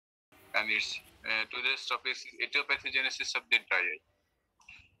and its today's topic is etiopathogenesis of the dry eye.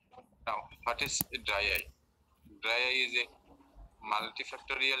 Now, what is dry eye? Dry eye is a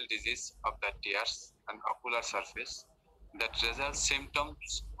multifactorial disease of the tears and ocular surface that results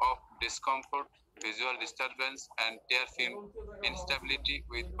symptoms of discomfort, visual disturbance, and tear film instability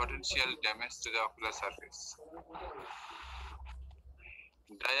with potential damage to the ocular surface.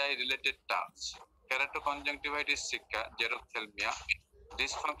 Dry eye related terms: keratoconjunctivitis sicca, xerophthalmia,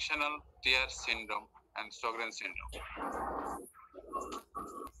 dysfunctional tear syndrome, and Sjogren syndrome.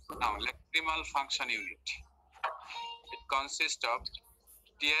 Now, lacrimal function unit. It consists of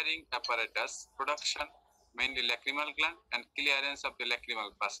tearing apparatus, production, mainly lacrimal gland, and clearance of the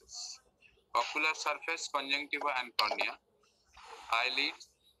lacrimal pulses. Ocular surface, conjunctiva and cornea, eyelid,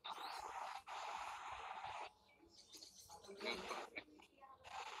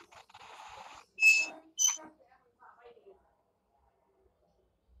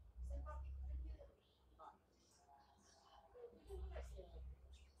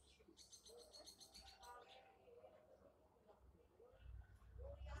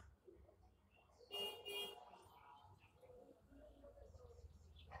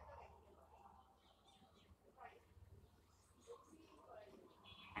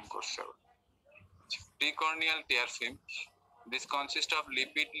 precorneal tear film. This consists of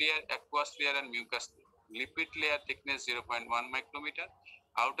lipid layer, aqueous layer, and mucus layer. Lipid layer thickness 0.1 micrometer.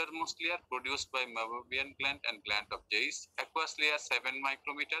 Outermost layer produced by Meibomian gland and gland of Jay's. Aqueous layer 7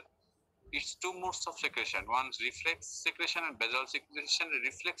 micrometer. Its two modes of secretion. One is reflex secretion and basal secretion.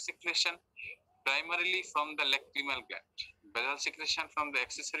 Reflex secretion primarily from the lacrimal gland. Basal secretion from the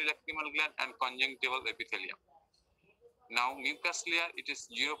accessory lacrimal gland and conjunctival epithelium. Now, mucus layer, it is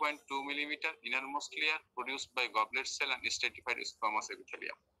 0.2 millimeter innermost layer produced by goblet cell and stratified squamous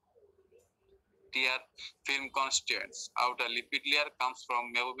epithelium. Tear film constituents. Outer lipid layer comes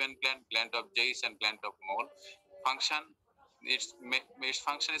from Meibomian gland, gland of Jay's, and gland of Mole. Function, its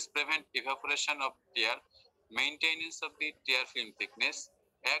function is prevent evaporation of tear, maintenance of the tear film thickness,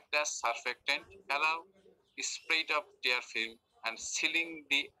 act as surfactant, allow spread of tear film, and sealing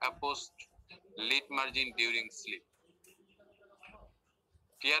the apposed lid margin during sleep.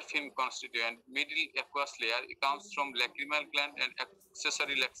 Tear film constituent, middle aqueous layer, comes from lacrimal gland and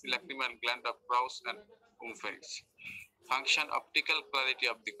accessory lacrimal gland of Krauss and Umfrieds. Function, optical clarity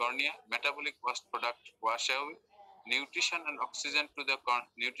of the cornea, metabolic waste product wash away, nutrition and oxygen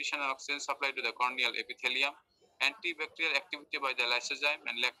supply to the corneal epithelium, antibacterial activity by the lysozyme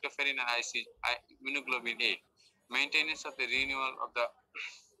and lactoferrin and immunoglobulin A, maintenance of the renewal of the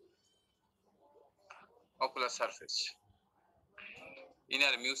ocular surface.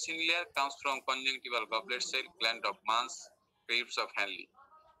 Inner mucin layer comes from conjunctival goblet cell, gland of Mans, Krebs of Hanley.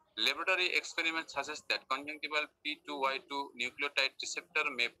 Laboratory experiments suggest that conjunctival P2Y2 nucleotide receptor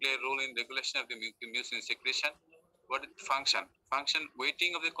may play a role in regulation of the mucin secretion. What is function? Function,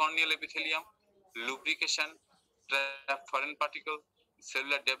 weighting of the corneal epithelium, lubrication, trap foreign particle,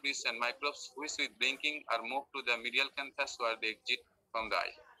 cellular debris and microbes, which with blinking are moved to the medial canthus where they exit from the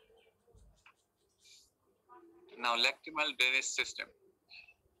eye. Now, lacrimal drainage system.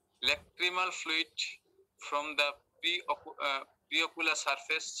 Lacrimal fluid from the preocular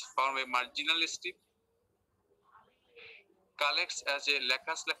surface form a marginal strip, collects as a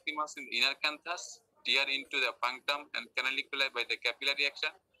lacus lacrimus in the inner canthus, tear into the punctum and canaliculi by the capillary action,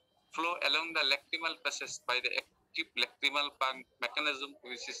 flow along the lacrimal passage by the active lacrimal mechanism,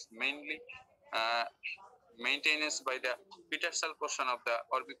 which is mainly maintenance by the pitarsal portion of the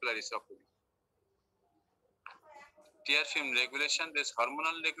orbicularis oculi. Tear film regulation, there is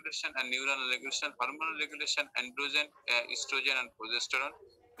hormonal regulation and neuronal regulation. Hormonal regulation, androgen, estrogen and progesterone.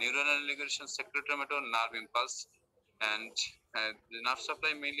 Neuronal regulation, secretomotor, nerve impulse. And the nerve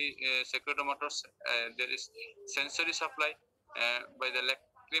supply mainly secretomotors. There is sensory supply by the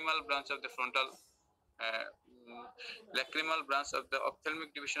lacrimal branch of the frontal, lacrimal branch of the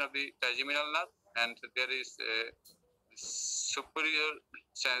ophthalmic division of the trigeminal nerve. And there is superior,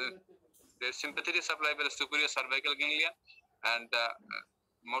 the sympathetic supply by the superior cervical ganglia, and the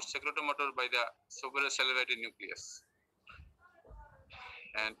more secretomotor by the superior salivary nucleus.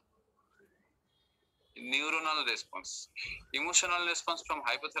 And neuronal response, emotional response from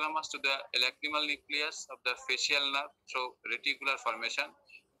hypothalamus to the lacrimal nucleus of the facial nerve through reticular formation,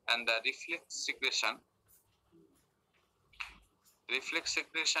 and the reflex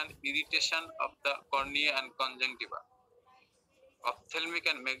secretion, irritation of the cornea and conjunctiva. Ophthalmic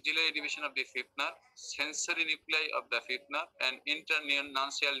and maxillary division of the fifth nerve, sensory nuclei of the fifth nerve, and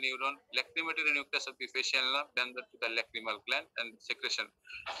internuncial neuron, lacrimatory nucleus of the facial nerve, then to the lacrimal gland, and secretion,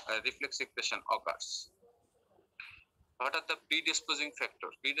 reflex secretion occurs. What are the predisposing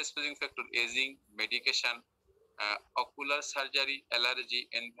factors? Predisposing factor: aging, medication, ocular surgery, allergy,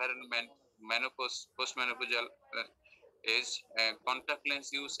 environment, menopause, postmenopausal age, contact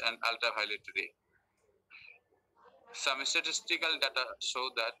lens use, and ultraviolet ray. Some statistical data show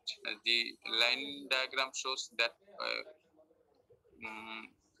that the line diagram shows that mm,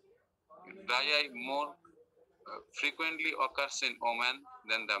 dry eye more frequently occurs in women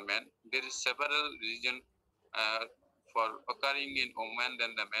than the men. There is several reasons uh, for occurring in women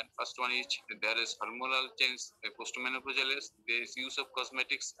than the men. First one is there is hormonal change, postmenopausal age, there is use of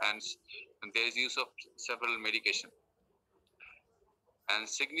cosmetics, and there is use of several medication. And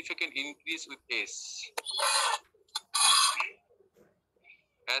significant increase with age.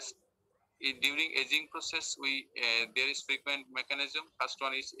 As during aging process, we there is frequent mechanism. First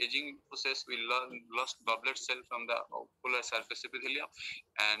one is aging process. We lost goblet cell from the ocular surface epithelium,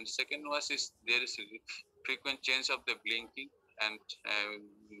 and second was is there is frequent change of the blinking, and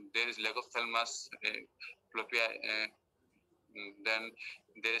there is lagophthalmus, plopia. Then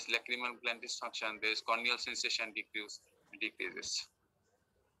there is lacrimal gland dysfunction. There is corneal sensation decreases.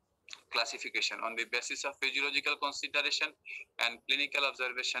 Classification on the basis of physiological consideration and clinical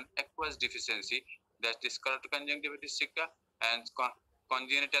observation: aqueous deficiency, that is keratoconjunctivitis sicca, and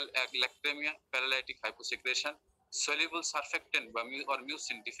congenital lactemia, paralytic hyposecretion; soluble surfactant or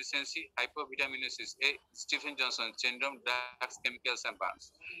mucin deficiency, hypovitaminaceous A, Stephen-Johnson syndrome, drugs, chemicals, and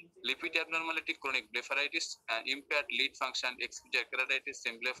burns; lipid abnormality, chronic blepharitis, and impaired lid function, exposure keratitis,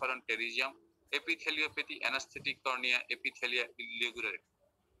 symblepharon, pterygium; epitheliopathy, anesthetic cornea, epithelia ligularis.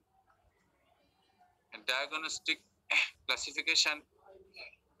 Diagnostic classification,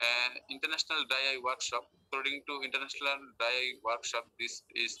 international dry eye workshop. According to international dry eye workshop, this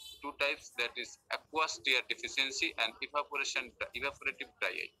is two types, that is aqueous tear deficiency and evaporative dry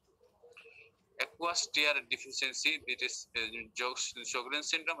eye. Aqueous tear deficiency, it is Sjogren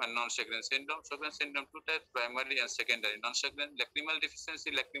syndrome and non-Sjogren syndrome. Sjogren syndrome, two types, primary and secondary. Non-Sjogren, lacrimal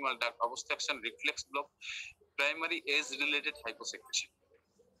deficiency, lacrimal duct obstruction, reflex block, primary age-related hyposecretion.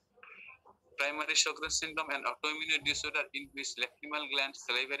 Primary Sjogren syndrome, an autoimmune disorder in which lacrimal gland,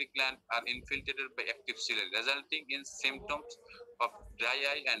 salivary gland are infiltrated by active cilia, resulting in symptoms of dry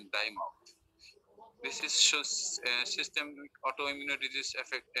eye and dry mouth. This is systemic autoimmune disease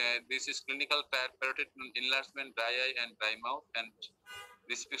effect. This is clinical parotid enlargement, dry eye, and dry mouth. And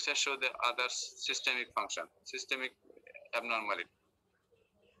this picture shows the other systemic function, systemic abnormality.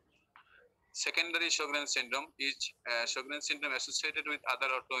 Secondary Sjogren syndrome is Sjogren syndrome associated with other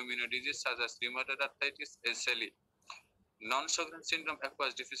autoimmune diseases such as rheumatoid arthritis, SLE. Non-Sjogren syndrome,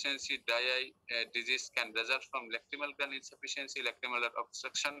 aqueous deficiency, dry eye disease can result from lacrimal gland insufficiency, lacrimal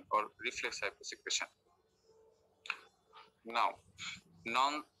obstruction, or reflex hyposecretion. Now,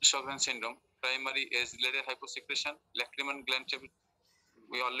 non-Sjogren syndrome, primary age-related hyposecretion, lacrimal gland,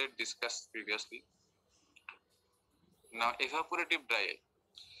 we already discussed previously. Now, evaporative dry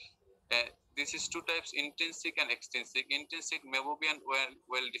eye. This is two types, intrinsic and extrinsic. Intrinsic, meibomian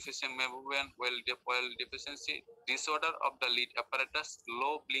well deficient, meibomian well deficiency, disorder of the lid apparatus,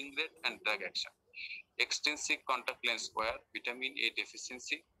 low blink rate, and drug action. Extrinsic, contact lens wear, vitamin A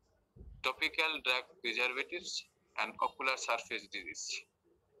deficiency, topical drug preservatives, and ocular surface disease.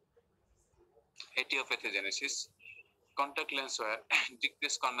 Etiopathogenesis, contact lens wear,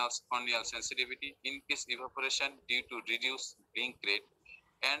 decreased corneal sensitivity, increased evaporation due to reduced blink rate,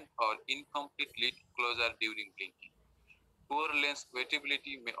 and or incomplete lid closure during blinking. Poor lens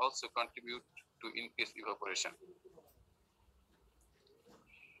wettability may also contribute to increased evaporation.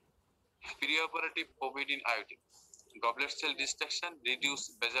 Perioperative povidone iodine, goblet cell destruction,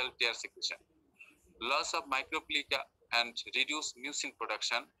 reduced basal tear secretion, loss of microplica and reduced mucin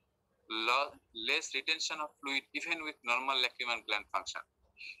production, less retention of fluid even with normal lacrimal gland function.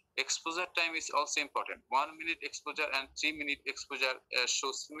 Exposure time is also important. 1 minute exposure and 3 minute exposure show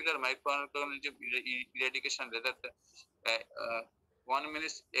similar microorganism eradication rather than 1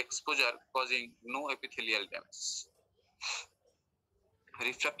 minute exposure causing no epithelial damage.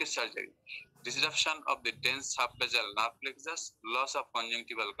 Refractive surgery, disruption of the dense subbasal nerve plexus, loss of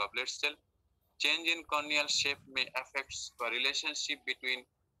conjunctival goblet cell, change in corneal shape may affect the relationship between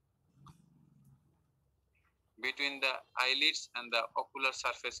the eyelids and the ocular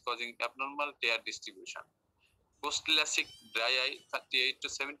surface, causing abnormal tear distribution. Post-LASIK dry eye, 38 to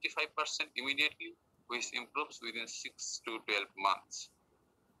 75% immediately, which improves within 6 to 12 months.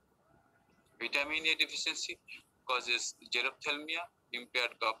 Vitamin A deficiency causes xerophthalmia,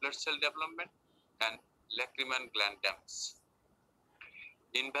 impaired goblet cell development, and lacrimal gland damage.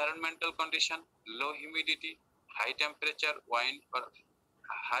 Environmental condition, low humidity, high temperature, wind, or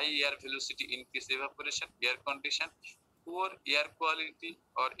high air velocity increase evaporation, air condition, Poor air quality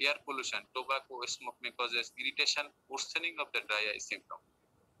or air pollution, tobacco smoke may cause irritation, worsening of the dry eye symptom.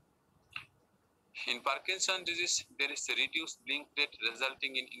 In Parkinson's disease, there is a reduced blink rate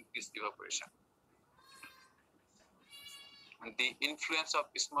resulting in increased evaporation. And the influence of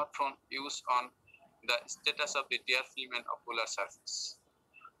smartphone use on the status of the tear film and ocular surface.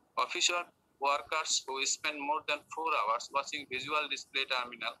 Office workers who spend more than 4 hours watching visual display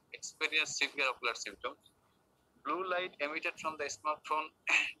terminal experience severe ocular symptoms. Blue light emitted from the smartphone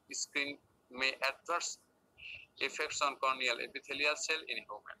screen may adverse effects on corneal epithelial cell in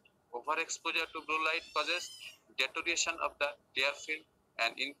human. Overexposure to blue light causes deterioration of the tear film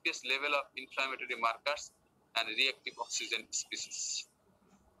and increased level of inflammatory markers and reactive oxygen species.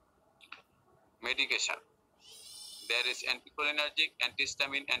 Medication. There is anticholinergic,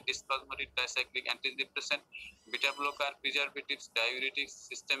 antihistamine, antispasmodic, tricyclic, antidepressant, beta blocker, preservatives, diuretics,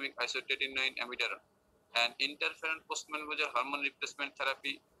 systemic isotretinoin, amiodarone, and interferon postmenopausal hormone replacement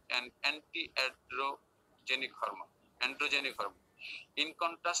therapy and anti-androgenic hormone. In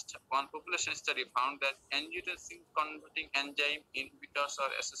contrast, one population study found that angiotensin converting enzyme inhibitors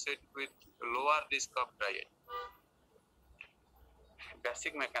are associated with lower risk of dry eye.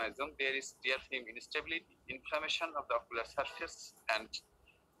 Basic mechanism, there is tear film instability, inflammation of the ocular surface, and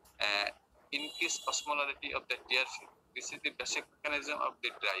increased osmolarity of the tear film. This is the basic mechanism of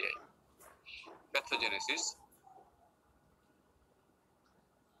the dry eye. Pathogenesis.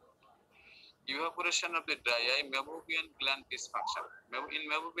 Evaporation of the dry eye, Meibomian gland dysfunction. In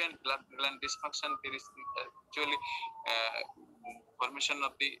Meibomian gland dysfunction, there is actually formation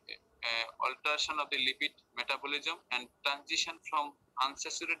of the alteration of the lipid metabolism and transition from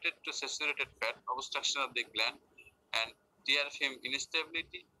unsaturated to saturated fat, obstruction of the gland, and tear film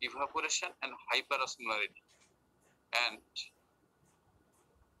instability, evaporation, and hyperosmolarity. And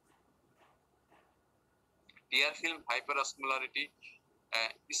tear film hyperosmolarity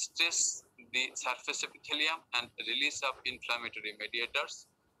stress the surface epithelium and release of inflammatory mediators.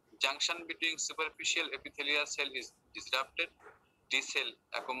 Junction between superficial epithelial cell is disrupted, T cell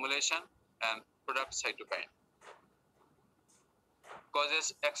accumulation, and product cytokine.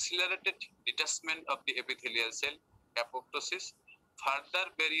 Causes accelerated detachment of the epithelial cell, apoptosis, further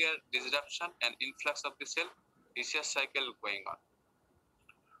barrier disruption, and influx of the cell, vicious cycle going on.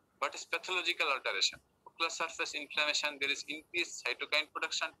 What is pathological alteration? Ocular surface inflammation, there is increased cytokine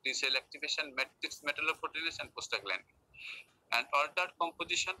production, T cell activation, matrix metalloproteinase, and prostaglandin. And altered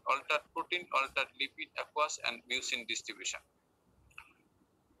composition, altered protein, altered lipid, aqueous, and mucin distribution.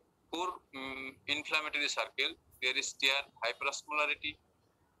 Poor inflammatory circle, there is tear, hyperosmolarity,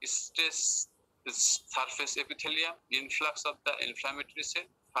 stress surface epithelium, influx of the inflammatory cell,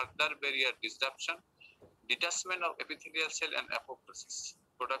 further barrier disruption, detachment of epithelial cell, and apoptosis.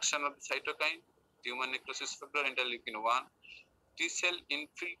 Production of the cytokine, tumor necrosis factor, interleukin 1, T cell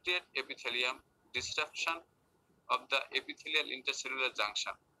infiltrate epithelium, disruption of the epithelial intercellular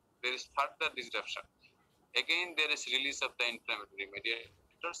junction. There is further disruption. Again, there is release of the inflammatory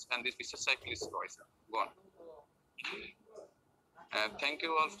mediators, and this vicious cycle is gone. Thank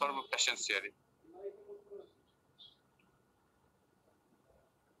you all for your patience sharing.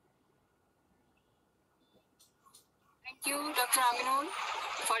 Thank you, Dr. Aminul,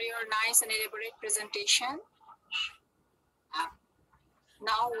 for your nice and elaborate presentation.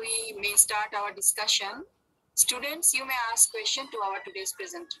 Now we may start our discussion. Students, you may ask questions to our today's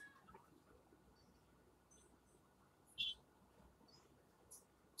presenter.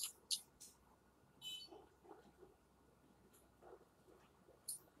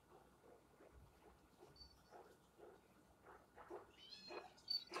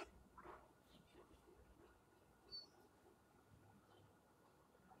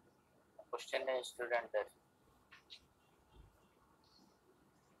 Question है student है.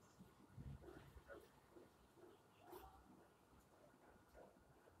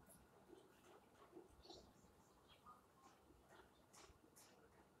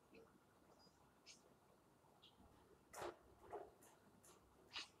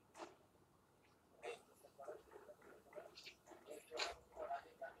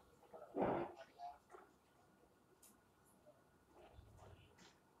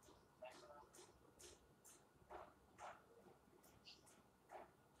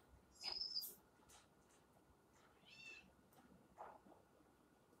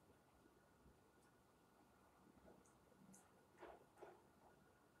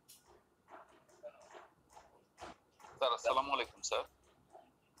 Sir, assalamu alaikum, sir.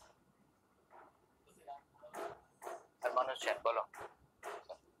 Manoj, bolo.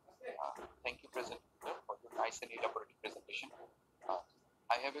 Thank you, presenter, for your nice and elaborate presentation.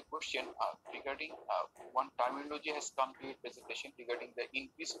 I have a question regarding one terminology has come to your presentation regarding the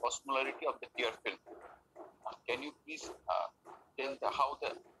increased osmolarity of the tear film. Can you please tell how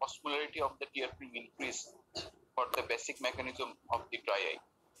the osmolarity of the tear film increase for the basic mechanism of the dry eye?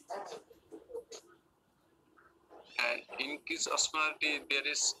 Increase osmolarity, there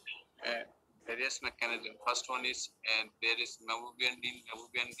is various mechanism. First one is there is Meibomian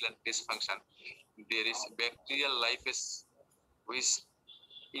gland dysfunction. There is bacterial lipase which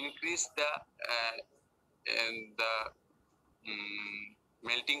increase the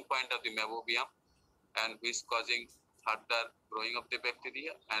melting point of the meibomium and which causing further growing of the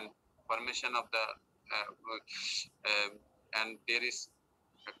bacteria and formation of the and there is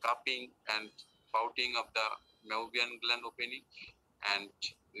cupping and pouting of the meibomian gland opening, and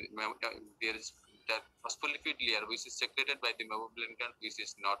there is that phospholipid layer which is secreted by the meibomian gland which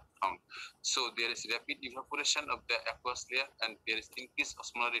is not found. So there is rapid evaporation of the aqueous layer and there is increased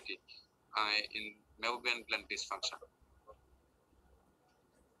osmolarity in meibomian gland dysfunction.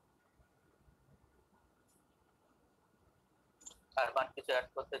 Arman কিছু add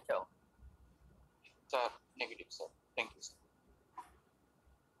করতে চাও? Sir, negative, sir. Thank you, sir.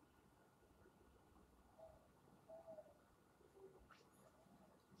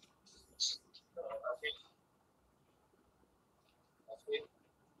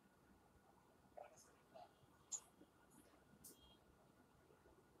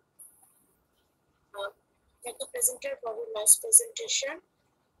 Thank you, presenter, for your nice presentation.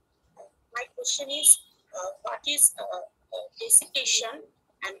 My question is, what is desiccation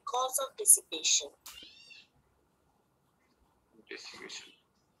and cause of desiccation? Desiccation.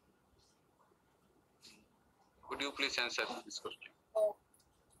 Could you please answer this question?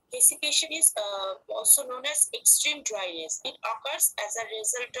 Desiccation is also known as extreme dryness. It occurs as a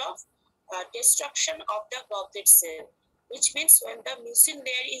result of destruction of the goblet cell, which means when the mucin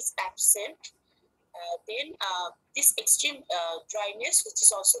layer is absent, then this extreme dryness, which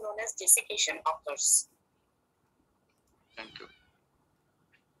is also known as desiccation, occurs. Thank you.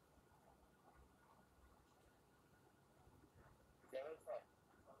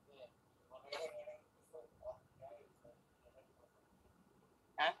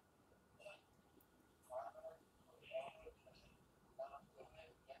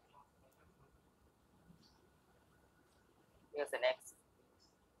 Yes, the next.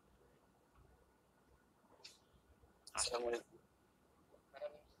 Assalamualaikum.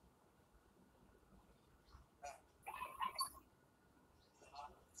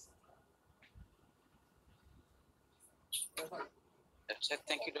 That's it.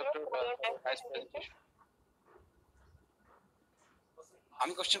 Thank you, Doctor. Nice presentation.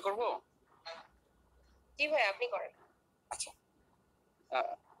 আমি question করব? জি ভাই, আপনি করেন। আচ্ছা।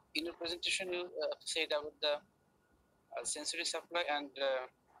 In your presentation, you said about the sensory supply and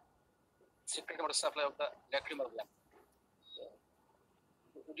secretomotor supply of the lacrimal gland.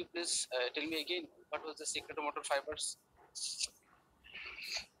 Would you please tell me again what was the secretomotor fibers?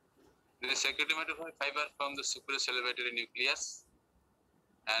 The secretomotor fiber from the suprasalivary nucleus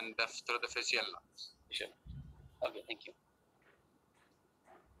and through the facial nerves. Sure. Okay, thank you.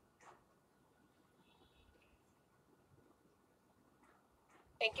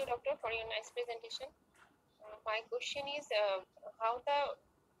 Thank you, doctor, for your nice presentation. My question is how the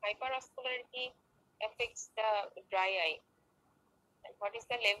hyperosmolarity affects the dry eye, and what is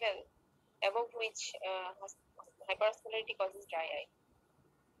the level above which hyperosmolarity causes dry eye?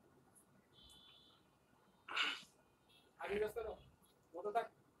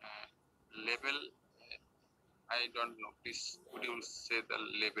 Level, I don't know. Please, could you say the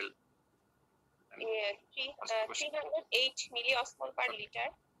level? 308 milliosmol per liter.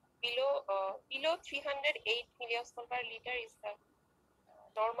 Below 308 milliosmol per liter is the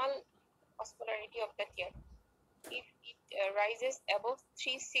normal osmolarity of the tear. If it rises above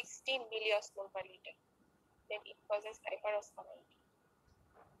 316 milliosmol per liter, then it causes hyperosmolarity.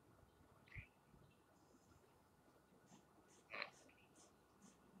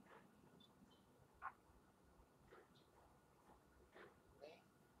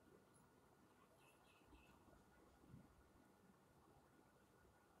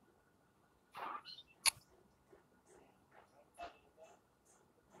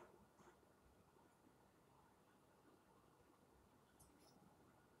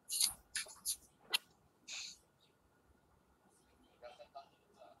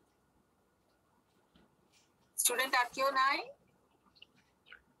 Student আর কেউ নাই?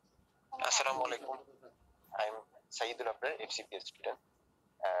 Assalamu alaikum. I'm Saeedul Abrar, FCPS student.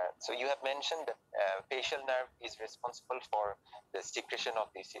 So you have mentioned that facial nerve is responsible for the secretion of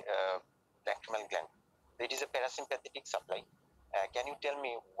this lacrimal gland. It is a parasympathetic supply. Can you tell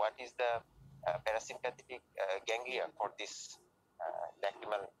me what is the parasympathetic ganglia for this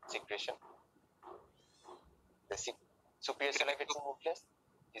lacrimal secretion? The superior salivating nucleus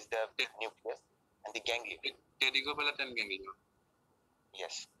is the nucleus, and the ganglia. Pterygopalatine ganglion.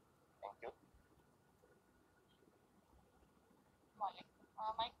 Yes. Thank you.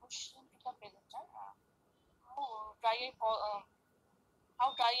 My question to the presenter: how dry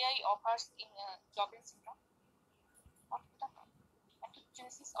eye occurs in Sjogren syndrome? What is the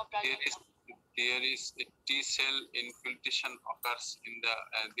pathogenesis of dry eye? There is a T cell infiltration occurs in the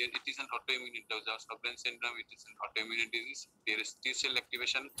it is an autoimmune disease. Sjogren syndrome, it is an autoimmune disease. There is T cell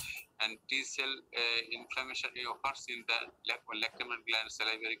activation and T cell inflammation occurs in the lacrimal gland,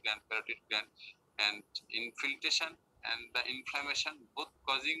 salivary gland, parotid gland, and infiltration and the inflammation both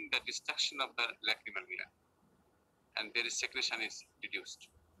causing the destruction of the lacrimal gland, and there is secretion is reduced.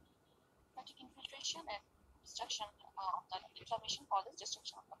 Lymphatic infiltration and destruction of the inflammation causes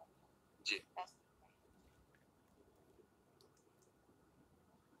destruction of the gland. G. Yes.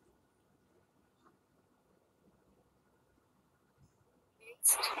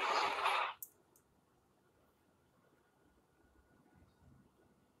 Next.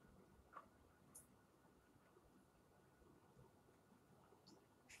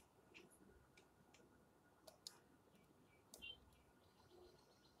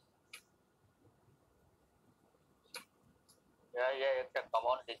 একটা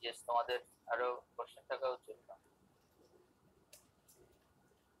common disease তোমাদের আরো question থাকা উচিত না?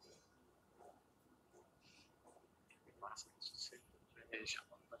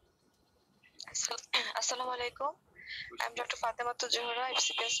 Assalamu alaikum. I'm Dr. Fatima Johra,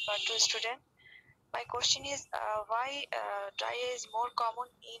 FCPS Part 2 student. My question is why dry eye is more common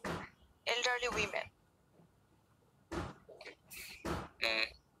in elderly women?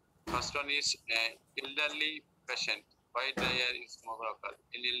 First one is elderly patient. Why dry eye is more occur?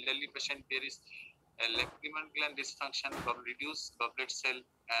 In elderly patient, there is a lacrimal gland dysfunction from reduced goblet cell,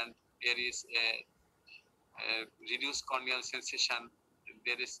 and there is a reduced corneal sensation.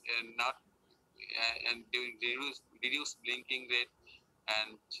 There is not and reduced blinking rate,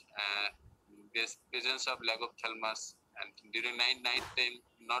 and there's presence of lagophthalmos, and during night time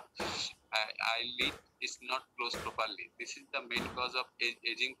not eyelid is not closed properly. This is the main cause of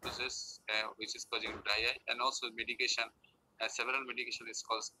aging process, which is causing dry eye, and also medication. Several medication is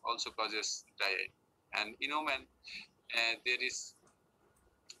also causes dry eye, and in women there is.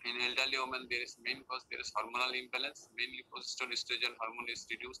 In elderly women, there is main cause, there is hormonal imbalance, mainly progesterone estrogen hormone is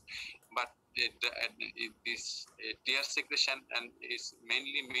reduced, but this tear secretion and is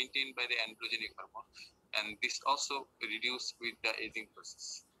mainly maintained by the androgenic hormone, and this also reduced with the aging process,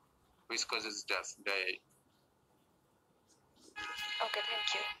 which causes dry eye. Okay, thank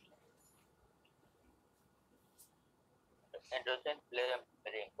you. Androgen play a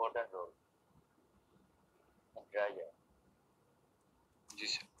very important role in dry eye.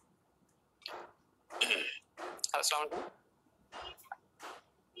 Yes, sir. Assalamu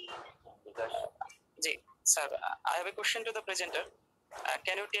Because alaikum. Sir, I have a question to the presenter.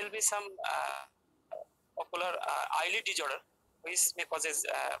 Can you tell me some ocular eyelid disorder which may causes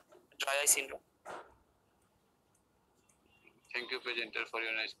dry eye syndrome? Thank you, presenter, for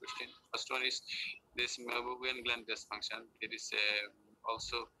your nice question. First one is this Meibomian gland dysfunction. There is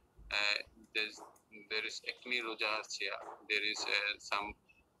also there is acne rosacea. There is some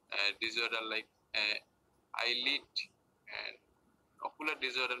disorder like eyelid and ocular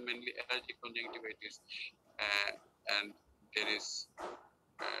disorder, mainly allergic conjunctivitis, and there is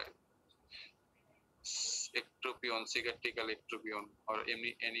ectropion, cicatricial ectropion, or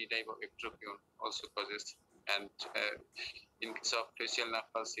any type of ectropion also causes. And in case of facial nerve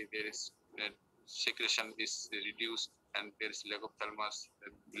palsy, there is secretion is reduced, and there is lagophthalmos,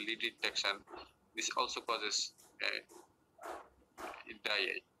 lead detection. This also causes dry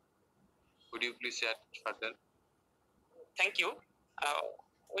eye. Could you please add further? Thank you.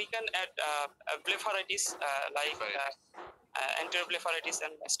 We can add blepharitis like anterior blepharitis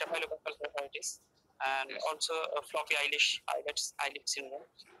and staphylococcal blepharitis, and Yes. also floppy eyelid syndrome,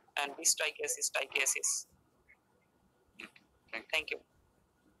 and this trichiasis. Thank you.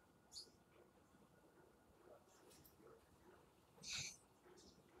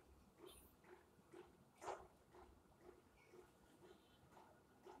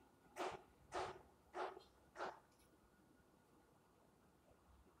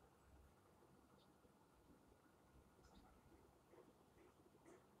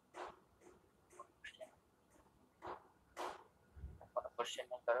 Question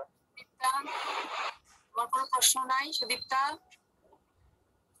নেই কারো? সুদীপ্তা, তোমার কোনো প্রশ্ন নাই Sudipta?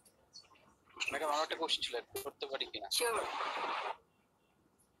 Madam আমার একটা question ছিল, করতে পারি কিনা? Sure.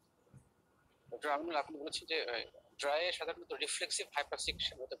 ডক্টর আমিনুল, আপনি বলেছেন যে ড্রাই সাধারণত রিফ্লেক্সিভ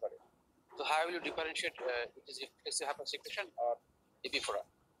হাইপারসিকশন হতে পারে, তো how will you differentiate it is reflexive হাইপারসিকশন or epiphora?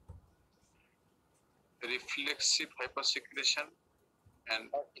 Reflexive hypersecretion and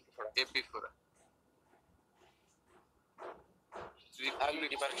Or epiphora? epiphora. How will you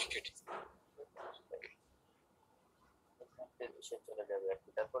differentiate? চলে যাবে আর কি।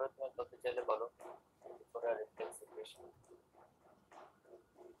 তারপরে তুমি বলতে চাইলে বলো এপিফোরা রিফ্লেক্সিফিকেশন,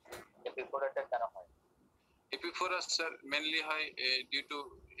 এপিফোরাটা কেন হয়? Epiphora স্যার মেনলি হয় ডিউ টু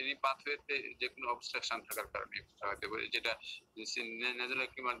এনি পাথওয়েতে যে কোনো অবস্ট্রাকশন থাকার কারণে হতে পারে, যেটা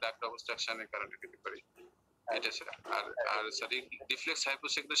নেজোলাইকিমাল ডাক্ট অবস্ট্রাকশনের কারণে হতে পারে এটা স্যার। আর স্যার রিফ্লেক্স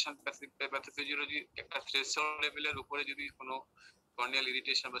হাইপোসেক্রেশন প্যাথোফিজিওলজি একটা থ্রেশহোল্ড লেভেলের উপরে যদি কোনো কর্নিয়াল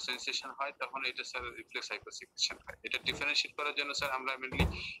ইরিটেশন বা সেন্সেশন হয় তখন এটা স্যার রিফ্লেক্স হাইপোসেক্রেশন হয়। এটা ডিফারেন্সিয়েট করার জন্য স্যার আমরা মেনলি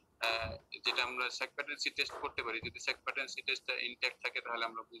যেটা আমরা স্যাকপ্যাটেন্সি টেস্ট করতে পারি, যদি স্যাকপ্যাটেন্সি টেস্টটা ইনট্যাক্ট থাকে তাহলে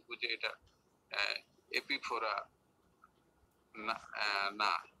আমরা বুঝবো যে এটা এপিফোরা না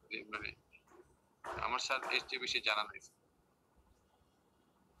না মানে আমার স্যার এর চেয়ে বেশি জানা নাই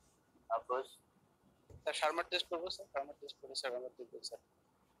আফরোজ স্যার শার্মার টেস্ট করবো স্যার, শার্মার টেস্ট করে স্যার আমরা দেখবো স্যার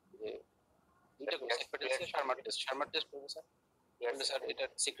যে দুইটা করে স্যাকপ্যাটেন্সি শার্মার টেস্ট করবো স্যার। তাহলে স্যার এটা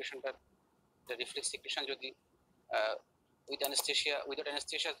সিক্রেশনটা রিফ্লেক্স সিক্রেশন যদি উইথ অ্যানেস্থেসিয়া উইদাউট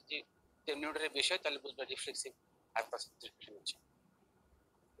অ্যানেস্থেসিয়া যদি 10 মিনিটের বেশি হয় তাহলে বুঝবো রিফ্লেক্সিভ হাইপারসিকশন হচ্ছে।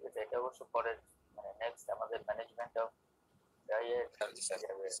 এটা অবশ্য পরের মানে নেক্সট আমাদের ম্যানেজমেন্ট অফ ডায়েট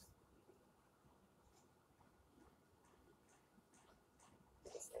যাবে।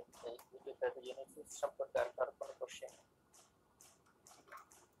 এই দুটো প্যাথোজেনেসিস সম্পর্কে আর কারো কোনো question?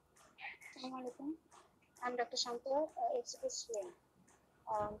 Assalamualaikum. I'm Dr. Shanta, FCP student.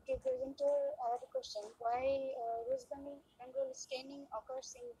 To presenter our question, why West Bengal staining occurs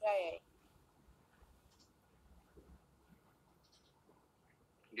in dry eye?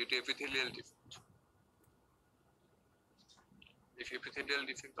 due to epithelial defect. If epithelial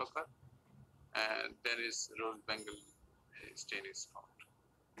defect occur, there is rose Bengal stain is found.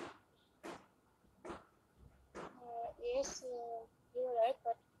 Yes, you're right,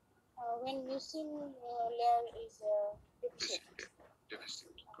 but when mucin layer is deficient,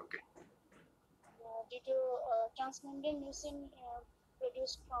 Okay. Due to transmembrane mucin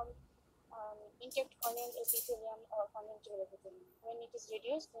produced from intact corneal epithelium or corneal tubule epithelium. When it is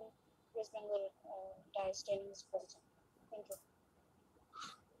reduced, then West Bengal dye staining is present. Thank you.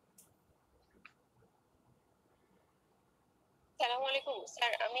 আসসালামু আলাইকুম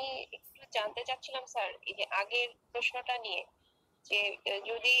sir, আমি একটু জানতে চাচ্ছিলাম sir এই যে আগের প্রশ্নটা নিয়ে যে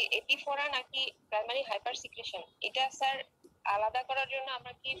যদি এপিফোরা নাকি প্রাইমারি হাইপার সিক্রেশন, এটা স্যার আলাদা করার জন্য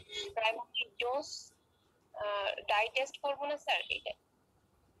আমরা কি প্রাইমারি জোন্স ডাই টেস্ট করবো না স্যার?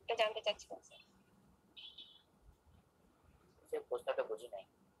 এটা জানতে চাচ্ছিলাম স্যার। সে প্রশ্নটা বুঝি নাই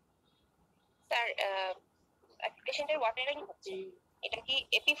স্যার পেশেন্টের ওয়াটারিং হচ্ছে, এটা কি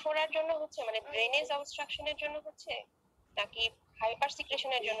এপিফোরার জন্য হচ্ছে মানে ড্রেনেজ অবস্ট্রাকশনের জন্য হচ্ছে নাকি হাইপার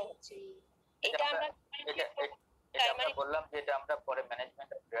সিক্রেশনের জন্য হচ্ছে? এটা আমরা বললাম যে এটা আমরা পরে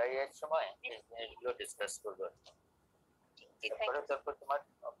ম্যানেজমেন্ট অফ ড্রাই এর সময় এই জিনিসগুলো ডিসকাস করবো। তারপর তোমার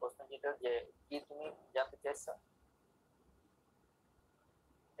প্রশ্ন যেটা যে কি তুমি জানতে চাইছো,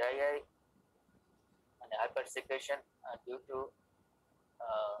 ড্রাই আই মানে hyper secretion due to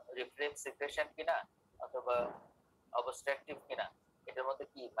reflex secretion কিনা অথবা অবস্ট্রাকটিভ কিনা, এটার মধ্যে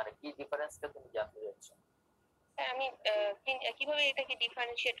কি মানে কি ডিফারেন্সটা তুমি জানতে চাইছো? আমি কিভাবে এটাকে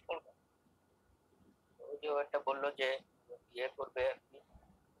ডিফারেন্সিয়েট করব? ওই যে একটা বললো যে ইয়ে করবে আর কি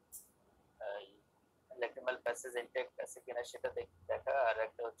ল্যাক্রিমাল প্যাসেজ ইনটেক্ট আছে কিনা সেটা দেখা, আর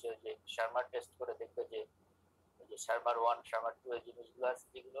একটা হচ্ছে যে শার্মার টেস্ট করে দেখবে যে শার্মার 1 শার্মার 2 এই জিনিসগুলো আছে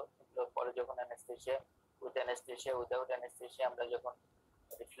যেগুলো পরে যখন anaesthesia with anaesthesia without anaesthesia আমরা যখন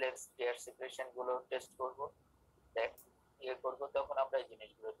রিফ্লেক্স টিয়ার সিক্রেশন গুলো টেস্ট করব দেখ ইয়ে করব তখন আমরা এই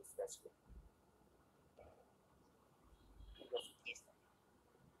জিনিসগুলো ডিসকাস করব।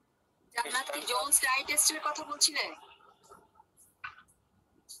 জান্নাত কি জোন্স ডাই টেস্টের কথা বলছিলেন?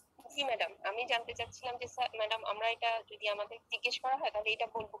 জি ম্যাডাম, আমি জানতে চাচ্ছিলাম যে স্যার ম্যাডাম আমরা এটা যদি আমাদের জিজ্ঞেস করা হয় তাহলে এটা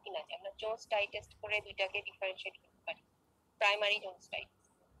বলবো কিনা যে আমরা জোন্স ডাই টেস্ট করে দুইটাকে ডিফারেন্সিয়েট করতে পারি, প্রাইমারি জোন্স ডাই।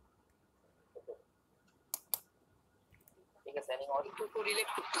 ঠিক আছে, একটু কোরিলেট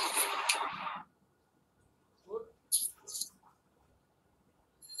করতে হবে।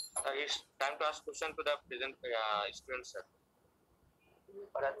 It's time to ask question to the present students, sir.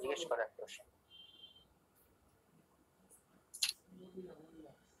 জিজ্ঞেস করার কোশ্চেন।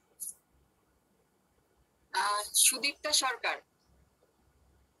 সুদীপ্তা সরকার,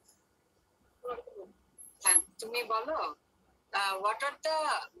 হ্যাঁ তুমি বলো। What are the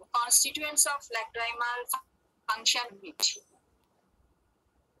constituents of lacrimal function unit?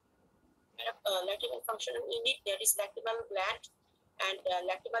 Lacrimal function unit, there is lacrimal gland and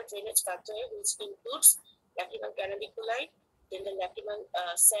lacrimal drainage pathway, which includes lacrimal canaliculi, then the lacrimal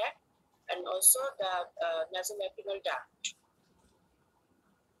sac, and also the nasolacrimal duct.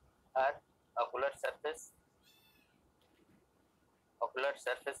 And ocular surface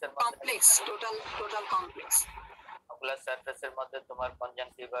Complex, total complex. ocular surface এর মধ্যে তোমার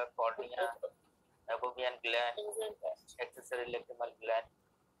conjunctiva, cornea, Meibomian gland, accessory lacrimal gland,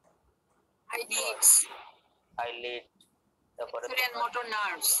 eyelid, তারপরে sensory and motor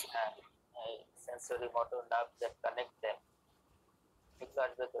nerves. sensory motor nerves that connect them. এগুলো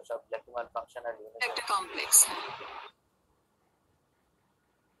আসবে তো সব lacrimal functional unit. একটা complex.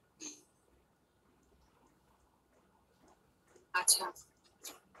 আচ্ছা,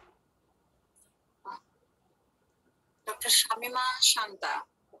 Dr. Shamima Shanta.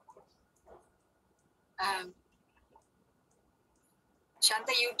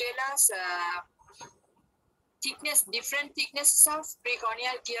 Shanta, you tell us different thicknesses of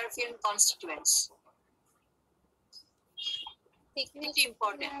precorneal tear film constituents. Thickness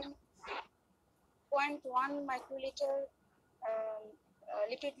important. 0.1 microliter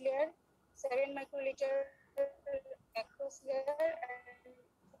lipid layer, 7 microliter aqueous layer, and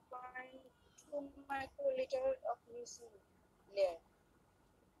 0.2 microliter of mucin layer.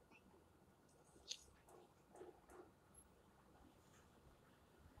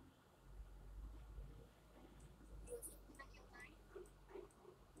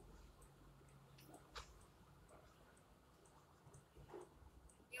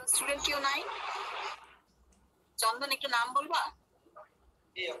 Student Q9, চন্দন একটু নাম বলবা?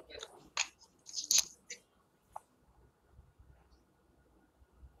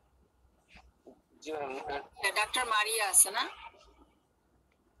 Dr. Maria আছে না?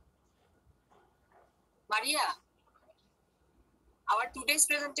 Maria, our today's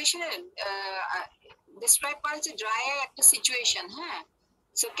presentation describe করা হচ্ছে dry eye একটা situation, হ্যাঁ?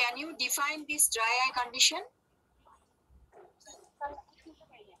 So can you define this dry eye condition?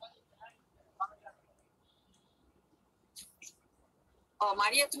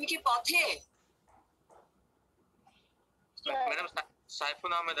 মারিয়া তুমি কি পথে? ম্যাডাম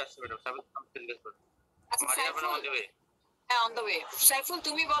সাইফুল আহমেদ আসছে ম্যাডাম, সাইফুল আহমেদ জিজ্ঞেস করুন। আচ্ছা মারিয়া সাইফুল, অন দ্য ওয়ে। হ্যাঁ অন দ্য ওয়ে। সাইফুল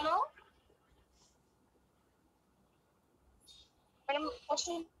তুমি বলো। ম্যাডাম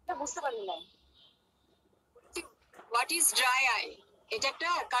কোশ্চেনটা বুঝতে পারলাম না। What is dry eye? এটা একটা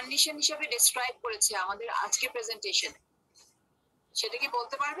কন্ডিশন হিসেবে ডেসক্রাইব করেছে আমাদের আজকে প্রেজেন্টেশনে, সেটা কি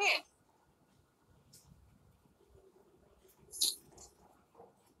বলতে পারবে?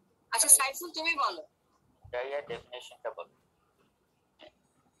 আচ্ছা সাইফুল তুমি বলো। ড্রাই আই ডেফিনেশনটা বলো।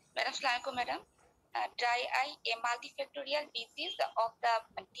 Madam Salaamalaikum, madam. Dry eye, a multifactorial disease of the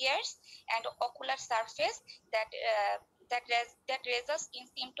tears and ocular surface that results in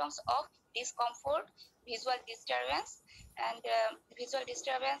symptoms of discomfort, visual disturbance, and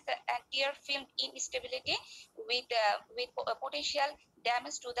tear film instability with potential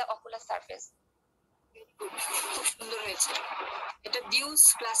damage to the ocular surface. খুব সুন্দর হয়েছে। এটা dues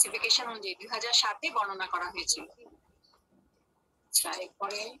classification অনুযায়ী 2007 বর্ণনা করা হয়েছিল। আচ্ছা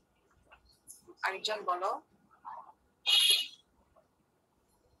এরপরে আরেকজন বলো।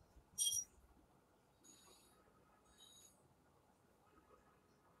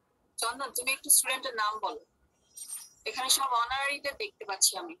 চন্দন তুমি একটু স্টুডেন্টের নাম বলো, এখানে সব অনারারিদের দেখতে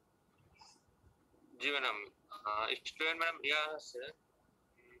পাচ্ছি আমি। জি ম্যাডাম, স্টুডেন্ট ম্যাডাম ইয়া আছে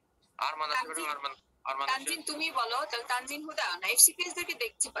আরমান আছে ম্যাডাম, আরমান তানজিন তুমি বলো। তাহলে তানজিন হুদা না, এফসিপিএস দেরকে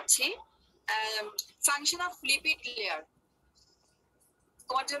দেখতে পাচ্ছি। ফাংশন অফ লিপিড লেয়ার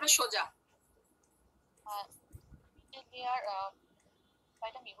তোমার জন্য সোজা। Lipid layer by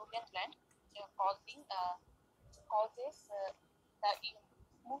the Meibomian gland causes the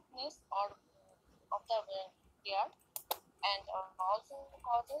smoothness or of the layer, and also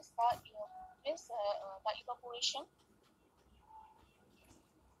causes the evaporation.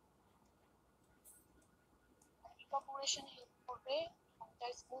 Evaporation help করবে, the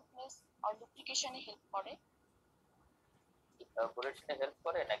smoothness or lubrication help করে। evaporation help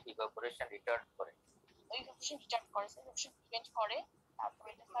করে নাকি evaporation retard করে? evaporation retard করে, evaporation prevent করে, তারপর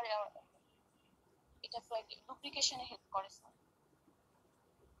এটা sir এটা lubrication help করে sir.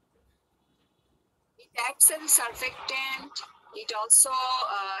 It acts as a surfactant. It also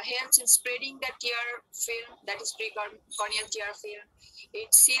helps in spreading the tear film, that is precorneal tear film. It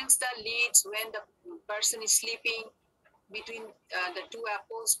seals the lids when the person is sleeping between the two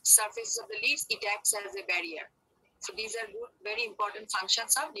opposed surfaces of the lids. It acts as a barrier. So these are good, very important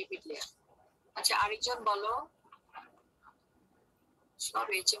functions of lipid layer. আচ্ছা আরেকজন বলো। সব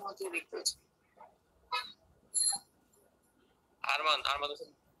H এর মধ্যে দেখতে হচ্ছে। আরমান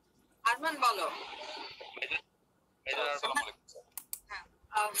আরমান বলো। আসসালামু আলাইকুম sir.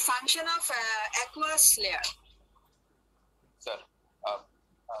 Function of aqueous layer. Sir,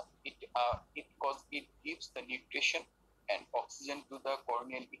 it gives the nutrition and oxygen to the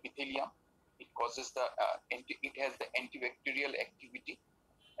corneal epithelium. It causes it has the antibacterial activity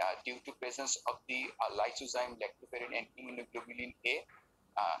due to presence of the lysozyme, lactoferrin, and immunoglobulin A.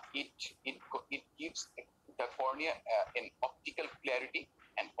 It gives the cornea an optical clarity,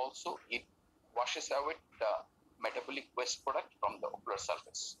 and also it washes away the metabolic waste product from the ocular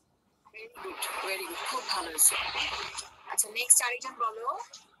surface. Very good, খুব ভালো হয়েছে। আচ্ছা, next আরেকজন বলো।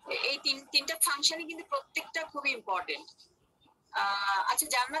 এই তিনটা ফাংশনই কিন্তু প্রত্যেকটা খুব ইম্পর্টেন্ট। আচ্ছা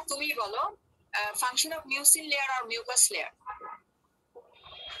জান্নাত, তুমি বলো function of mucin layer R mucus layer.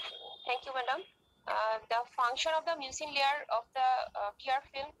 Thank you, madam. The function of the mucin layer of the tear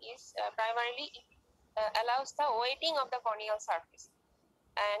film is primarily allows the wetting of the corneal surface,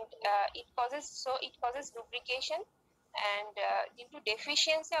 and it causes lubrication, and due to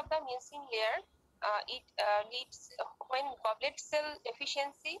deficiency of the mucin layer, it leads when goblet cell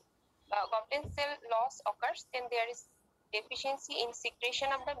deficiency, goblet cell loss occurs, then there is deficiency in secretion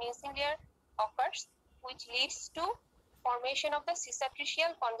of the mucin layer occurs, which leads to formation of the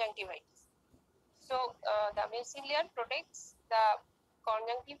cicatricial conjunctivitis. So the mucin layer protects the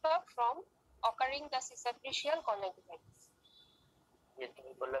conjunctiva from occurring the cicatricial conjunctivitis. যে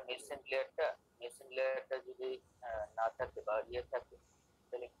তুমি বললে mucin লেয়ারটা যদি না থাকে বা ইয়ে থাকে,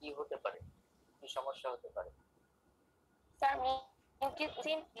 তাহলে কি হতে পারে, কি সমস্যা হতে পারে? স্যার,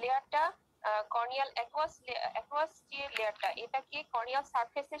 মিউসিন লেয়ারটা কর্নিয়াল অ্যাকুয়াস যে লেয়ারটা, এটাকে কর্নিয়াল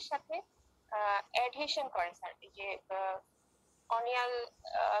সারফেসের সাথে অ্যাডহেশন করে স্যার। এই যে কর্নিয়াল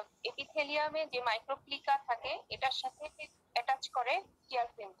এপিথেলিয়ামে যে মাইক্রোপ্লিকা থাকে, এটার সাথে অ্যাটাচ করে টিয়ার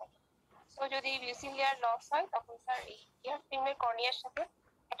ফিল্মটাকে। তো যদি মিউসিন লেয়ার লস হয়, তখন স্যার এই টিয়ার ফিল্মের কর্নিয়ার সাথে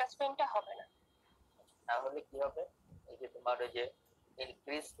অ্যাটাচমেন্টটা হবে না। তাহলে কি হবে, এই যে তোমার ওই যে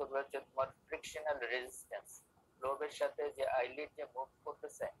ইনক্রিজ করবে হচ্ছে তোমার ফ্রিকশনাল রেজিস্ট্যান্স, লোবের সাথে যে আইলিড যে মুভ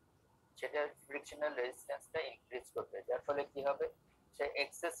করতেছে, সেটার ফ্রিকশনাল রেজিস্ট্যান্সটা ইনক্রিজ করবে, যার ফলে কি হবে, সে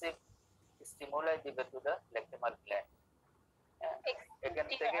এক্সেসিভ স্টিমুলাই দিবে টু দ্য ল্যাক্রিমাল গ্ল্যান্ড। এখান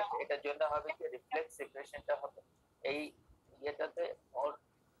থেকে এটার জন্য হবে কি রিফ্লেক্স সিক্রেশনটা হবে, এই ইয়েটাতে মোর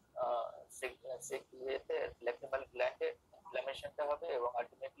ল্যাক্রিমাল গ্ল্যান্ডে ইনফ্লামেশনটা হবে, এবং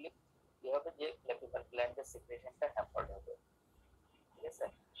আলটিমেটলি কি হবে যে ল্যাক্রিমাল গ্ল্যান্ডের সিক্রেশনটা হ্যাম্পার্ড হবে। ঠিক আছে?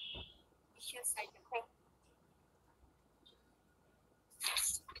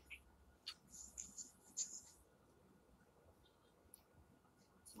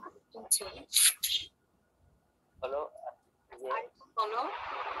 হ্যালো বলো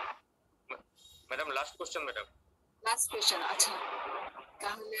madam, last question madam. Last question. আচ্ছা,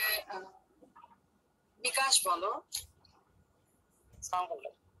 তাহলে বিকাশ বলো।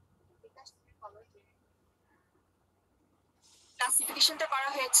 ক্লাসিফিকেশনটা করা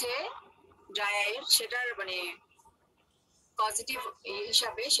হয়েছে ড্রাই আইয়ের, সেটার মানে পজিটিভ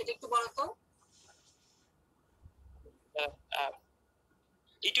হিসাবে সেটা একটু বলো তো।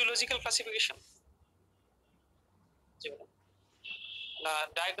 etiological classification,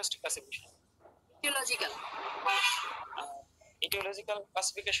 diagnostic classification. Etiological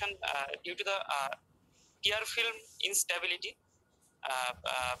classification due to the tear film instability,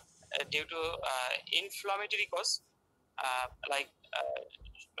 due to inflammatory cause like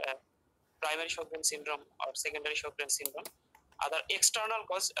primary Sjogren syndrome or secondary Sjogren syndrome. Other external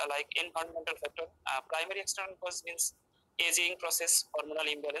cause like environmental factor. Primary external cause means aging process, hormonal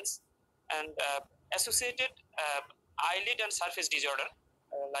imbalance, and associated eyelid and surface disorder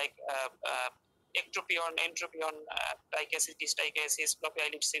like ectropion, entropion, trichiasis, floppy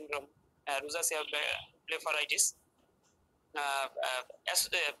eyelid syndrome, rosacea blepharitis,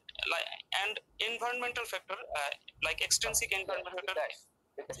 and environmental factor like extrinsic environmental factor.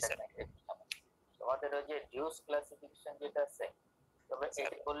 তোমাদের ওই যে dues classification যেটা আছে, তবে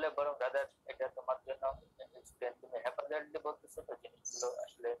এটা বললে বরং দাদা এটা তোমার জন্য এক্সপ্লেন, তুমি হ্যাপাজার্ডলি বলতেছো তো জিনিসগুলো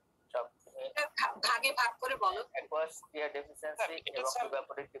আসলে সব তুমি ভাগে ভাগ করে বলো। অ্যাকুয়াস টিয়ার ডেফিসিয়েন্সি এবং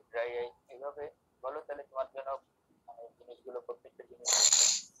ইভাপোরেটিভ ড্রাই আই এইভাবে বলো, তাহলে তোমার জন্য মানে জিনিসগুলো প্রত্যেকটা জিনিস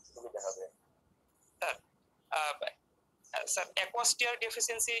সুবিধা হবে। স্যার অ্যাকুয়াস টিয়ার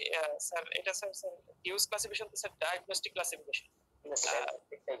ডেফিসিয়েন্সি স্যার এটা স্যার ডিউস ক্লাসিফিকেশন তো স্যার ডায়াগনস্টিক ক্লাসিফিকেশন।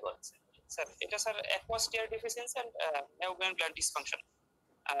 এটাই বলছি স্যার, এটা sir aqueous tear deficiency and মেওগ্রেন gland dysfunction.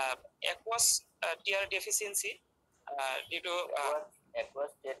 Aqueous tear deficiency due to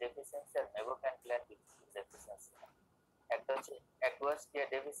aqueous tear deficiency and mevalonate gland deficiency, একটা হচ্ছে aqueous tear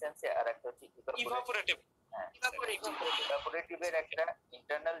deficiency আর একটা হচ্ছে evaporative ইভাপোরেটিভের একটা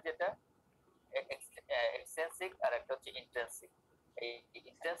ইন্টারনাল যেটা এক্সটেনসিক আর একটা হচ্ছে ইন্ট্রিনসিক। এই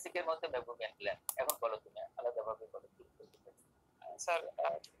ইন্ট্রিনসিকের মধ্যে মেবোমিয়ান গ্ল্যান্ড। এখন বলো তুমি আলাদাভাবে বলো। Sir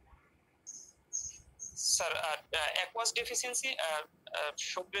sir aqueous deficiency,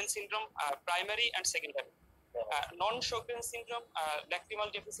 Sjogren syndrome, primary and secondary. Non-Sjogren syndrome, lacrimal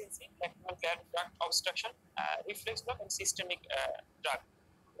deficiency, lacrimal gland duct obstruction, reflex block, and systemic drug,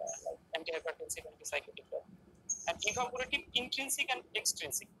 like antihypertensive, antipsychotic drug. And evaporative, intrinsic and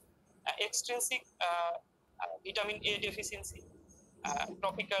extrinsic. Extrinsic, vitamin A deficiency,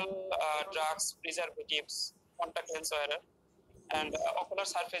 topical drugs, preservatives, contact lens wearer, and ocular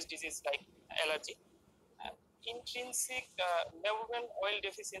surface disease like allergy. Intrinsic, meibomian oil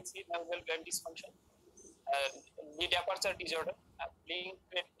deficiency, meibomian gland dysfunction, lid aperture disorder, blink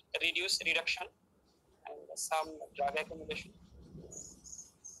rate reduction, and some drug accumulation.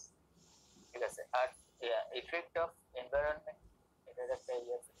 ঠিক আছে। আর effect of environment, এটা একটা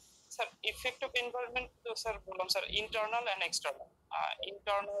sir effect of environment তো sir বললাম sir internal and external.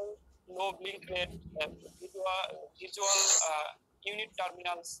 Internal low blink rate, visual unit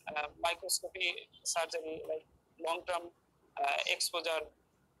terminals, microscopy surgery like long term exposure,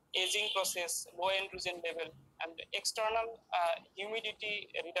 aging process, low androgen level, and external humidity,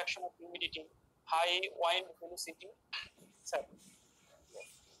 reduction of humidity, high wind velocity. Sir,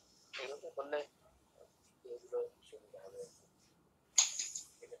 এগুলো করলে এগুলো সুবিধা হবে।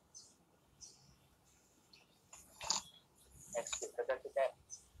 Next faculty tab.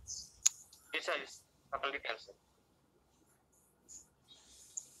 Yes, faculty tab, sir.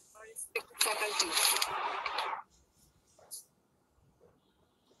 Faculty,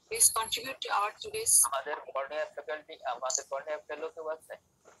 please contribute to our today's. আমাদের কর্নিয়ার faculty, আমাদের কর্নিয়ার ফেলো কেউ আছে?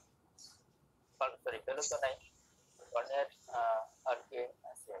 Sorry, ফেলো তো নাই। কর্নিয়ার আর কে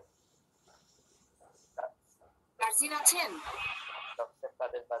আছে? গার্জিয়ান আছেন? ডক্টর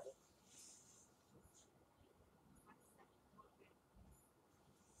কাদের বাদে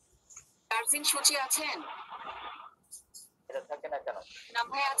গার্জিয়ান সূচি আছেন? এটা থাকে না কেন? নাম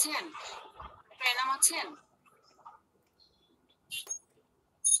ভাই আছেন? প্রেনাম আছেন?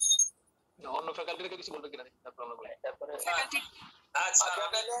 অন্য ফ্যাকাল্টি থেকে কিছু বলবে কিনা তারপর আমরা বলি। তারপরে ফ্যাকাল্টি আচ্ছা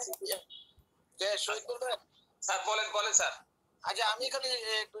যে শহীদ বলবেন স্যার বলেন স্যার। আচ্ছা আমি এখানে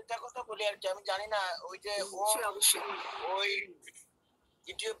দুইটা কথা বলি আর কি। আমি জানি না ওই যে অবশ্যই ওই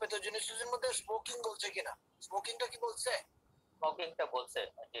ইটিওপ্যাথোজেনেসিসের মধ্যে স্মোকিং বলছে কিনা? স্মোকিংটা কি বলছে? স্মোকিংটা বলছে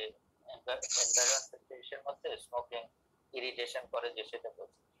যে এনভায়রনমেন্টের মধ্যে স্মোকিং ইরিটেশন করে যে সেটা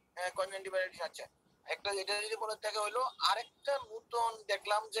বলছে। হ্যাঁ, কনজেন্টিভাইটিস। আচ্ছা, একটা এটা যদি বলে থাকে হলো আরেকটা নতুন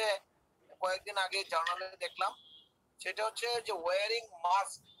দেখলাম যে কয়েকদিন আগে জার্নালে দেখলাম, সেটা হচ্ছে যে wiring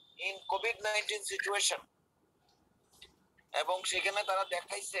mask in COVID-19 situation, এবং সেখানে তারা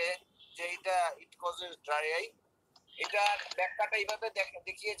দেখাইছে যে এটা ইট কজেস ড্রাই আই। এটা ব্যাখ্যাটা এইভাবে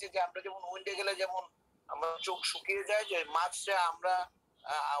দেখিয়েছে যে আমরা যেমন উইন্ডে গেলে যেমন আমরা চোখ শুকিয়ে যায়, যে মাস্কটা আমরা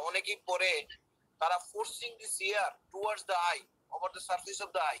অনেকেই পরে, তারা forcing this air towards the I, over the surface of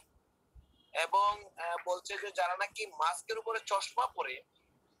the I. এবং বলছে যে যারা নাকি মাস্কের উপরে চশমা পরে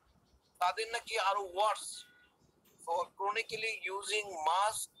তাদের নাকি আরো ওয়ার্স, for chronically using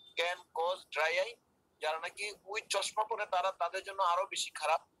mask can cause dry eye. যারা নাকি উইথ চশমা পরে তাদের জন্য আরো বেশি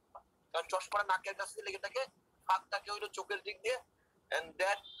খারাপ, কারণ চশমাটা নাকের কাছে লেগে থাকে, হাতটাকে হইলো চোখের দিক দিয়ে, এন্ড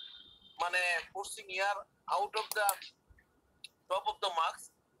দ্যাট মানে forcing air out of the top of the mask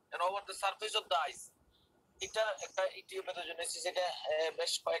and over the surface of the আইস। এটা একটা ইটিওপ্যাথোজেনেসিস, এটা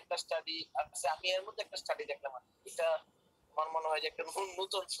বেশ কয়েকটা স্টাডি আছে। আমি এর মধ্যে একটা স্টাডি দেখলাম, এটা আমার মনে হয় যে একটা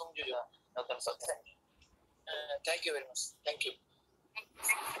নতুন সংযোজন, নতুন সত্যি। Thank you very much, thank you.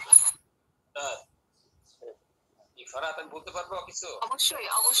 Ifrat আমি বলতে পারবো কিছু? অবশ্যই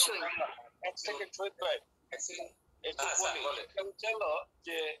অবশ্যই। এক সেকেন্ড শহীদ ভাই, চলো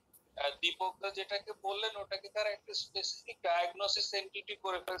যে দীপকদা যেটাকে বললেন ওটাকে তারা একটা স্পেসিফিক ডায়াগনোসিস এন্টিটি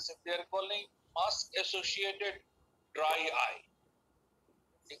করে ফেলছে। দে are calling mask associated dry eye.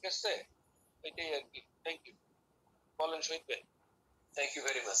 ঠিক আছে, এটাই আর কি। Thank you. বলেন শহীদ ভাই। Thank you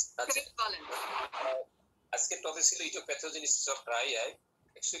very much. আজকে টপিক ছিল ইটিওপ্যাথোজেনেসিস of dry eye.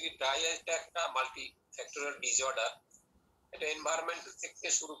 Actually dry আইটা একটা মাল্টি ফ্যাক্টরিয়াল ডিসঅর্ডার। এটা এনভায়রনমেন্ট থেকে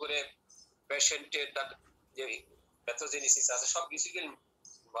শুরু করে পেশেন্টের তার যে প্যাথোজেনেসিস আছে সব কিছুকে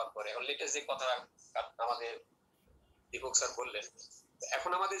ইনভলভ করে। এখন লেটেস্ট যে কথা আমাদের দীপক স্যার বললেন,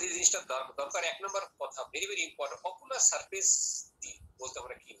 এখন আমাদের যে জিনিসটা দরকার, এক নম্বর কথা very very important, ocular surface বলতে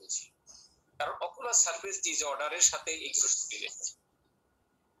আমরা কি বুঝি, কারণ অকুলার সারফেস ডিসঅর্ডারের সাথে এইগুলো রিলেটেড।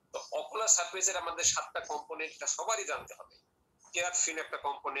 তো অকুলার সারফেসের আমাদের 7টা কম্পোনেন্টটা সবারই জানতে হবে। কেয়ার ফিন একটা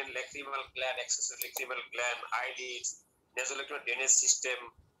component, lacrimal gland, accessory lacrimal gland, আইলিডস, নেজোলেক্রিমাল drainage system,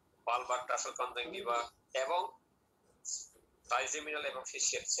 Balbir tassel conjunctiva, এবং ট্রাইজেমিনাল এবং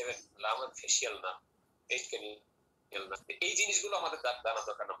ফেসিয়াল 7 আমার ফেসিয়াল না, 8 ক্যানিয়াল না। এই জিনিসগুলো আমাদের জানা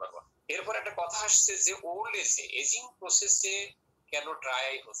দরকার নাম্বার 1। এরপর একটা কথা আসছে যে ওল্ড এজে এজিং প্রসেসে কেন ড্রাই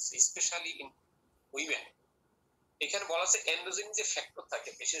আই হচ্ছে, স্পেশালি ইন উইমেন। এখানে বলা আছে এন্ডোজেনিক যে ফ্যাক্টর থাকে,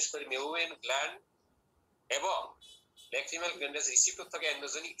 বিশেষ করে মেওয়েন গ্ল্যান্ড এবং ল্যাক্রিমাল গ্ল্যান্ডের রিসিপ্টর থাকে,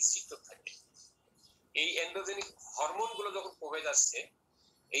 এন্ডোজেনিক রিসিপ্টর থাকে। এই এন্ডোজেনিক হরমোন গুলো যখন কমে যাচ্ছে,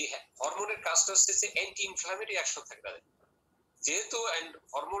 এই হরমোনের কাজটা হচ্ছে যে অ্যান্টি ইনফ্লামেটরি অ্যাকশন থাকে তাদের। যেহেতু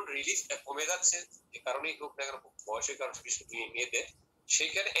হরমোন রিলিজ কমে যাচ্ছে, যে কারণেই হোক না কেন, বয়সের কারণে বিশেষ করে মেয়েদের,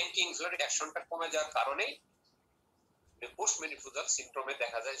 সেইখানে অ্যান্টি ইনফ্লামেটরি অ্যাকশনটা কমে যাওয়ার কারণেই পোস্ট মেনোপজাল সিনড্রোমে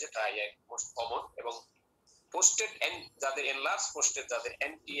দেখা যায় যে ড্রাই আই মোস্ট কমন। এবং পোস্টেড যাদের এনলার্জ পোস্টেড, যাদের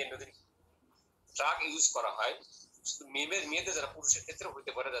অ্যান্টি এন্ডোজেনিক ড্রাগ ইউজ করা হয়, মেয়েদের যারা পুরুষের ক্ষেত্রে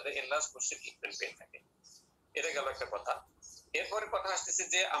হইতে পারে যাদের এনলার্জ পোস্টেড ট্রিটমেন্ট পেয়ে থাকে। এটা গেল একটা কথা। এরপরে কথা আসতেছে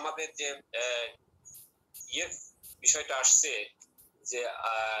যে আমাদের যে বিষয়টা আসছে যে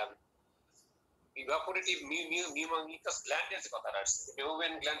ইভাপোরেটিভ মিউমাস গ্ল্যান্ডের যে কথাটা আসছে,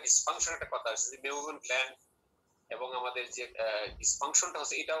 মেওমেন গ্ল্যান্ড ডিসফাংশন একটা কথা আসছে, যে মেওমেন গ্ল্যান্ড এবং আমাদের যে ডিসফাংশনটা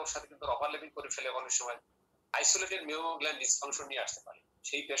হচ্ছে এটাও সাথে কিন্তু ওভারল্যাপিং করে ফেলে, অনেক সময় আইসোলেটেড মেওমেন গ্ল্যান্ড ডিসফাংশন নিয়ে আসতে পারে।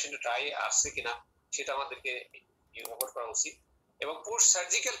 সেই পেশেন্টের ট্রাই আসছে কিনা সেটা আমাদেরকে ইনভলভ করা উচিত। এবং post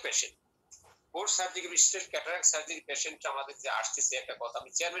surgical patient, post surgical বিশেষ ক্যাটারাক্ট সার্জারি পেশেন্ট আমাদের যে আসতেছে, একটা কথা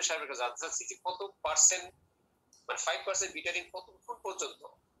আমি চেয়ারম্যান সাহেবের কাছে জানতে চাচ্ছি যে কত পার্সেন্ট, মানে 5% বিটারিন কতক্ষণ পর্যন্ত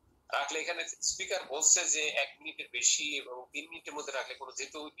রাখলে, এখানে স্পিকার বলছে যে 1 মিনিটের বেশি এবং 3 মিনিটের মধ্যে রাখলে কোনো,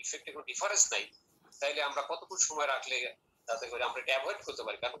 যেহেতু ইফেক্টে কোনো ডিফারেন্স নাই, তাইলে আমরা কতক্ষণ সময় রাখলে যাতে করে আমরা এটা অ্যাভয়েড করতে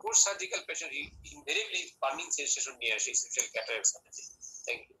পারি। কারণ post surgical patient invariably burning sensation নিয়ে আসে special cataract surgery.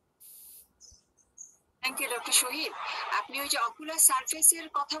 Thank you. Thank you doctor শহীদ। আপনি ওই যে অকুলার সারফেসের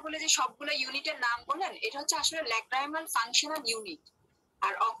কথা বলে যে সবগুলো ইউনিটের নাম বললেন, এটা হচ্ছে আসলে ল্যাক্রাইমাল ফাংশনাল ইউনিট।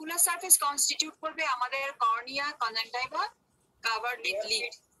 আর অকুলার সারফেস কনস্টিটিউট করবে আমাদের cornea, conjunctiva covered with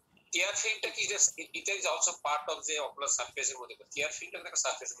lead. টিয়ার ফিল্মটা কি, it is also part of যে অকুলার সারফেসের মধ্যে, টিয়ার ফিল্মটা একটা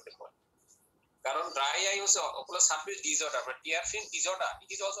সারফেসের মধ্যে পড়ে। কারণ ড্রাই আই হচ্ছে ocular surface disorder, but tear film disorder it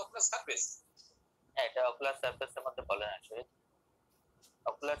is also ocular surface. এটা অকুলার সারফেসের মধ্যে বলে না আসলে।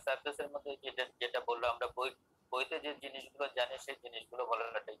 অকুলার সারফেসের মধ্যে যেটা বললো, আমরা বইতে যে জিনিসগুলো জানি সেই জিনিসগুলো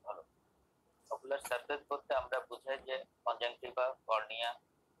বলাটাই ভালো। অকুলার সারফেস বলতে আমরা বুঝাই যে কনজাংটিভা, কর্নিয়া,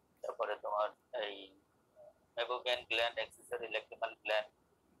 তারপরে তোমার এই মেবোবিয়ান gland, accessory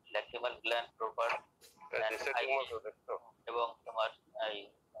lacrimal gland proper, এবং তোমার এই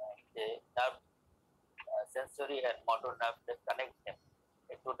যে nerve, sensory and motor nerve connect them.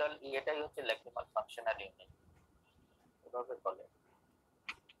 এই টোটাল এটাই হচ্ছে ল্যাক্রিমাল ফাংশনাল ইউনিট, এভাবে বলে।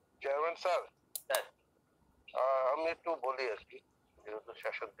 চেয়ারম্যান স্যার, আমি একটু বলি আর কি, যেহেতু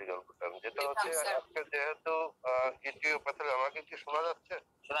শেষের দিকে অল্পটা, যেটা হচ্ছে আজকে যেহেতু ইটিওপ্যাথোলজি, আমাকে কি শোনা যাচ্ছে?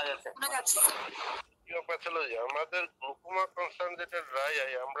 শোনা যাচ্ছে। ইটিওপ্যাথোলজি আমাদের গ্লুকোমা কনসার্ন যেটা ড্রাই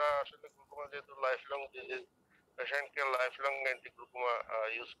আই, আমরা আসলে গ্লুকোমা যেহেতু লাইফ লং ডিজিজ, পেশেন্টকে life long anti glaucoma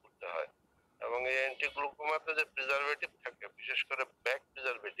use করতে হয়। এবং এই অ্যান্টি গ্লুকোমাতে যে প্রিজারভেটিভ থাকে, বিশেষ করে ব্যাক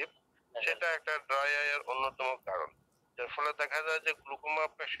প্রিজারভেটিভ, সেটা একটা ড্রাই আই এর অন্যতম কারণ। যার ফলে দেখা যায় যে গ্লুকোমা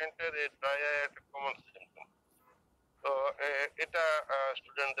পেশেন্টের এই ড্রাই আই একটা কমন সিম্পটম। তো এটা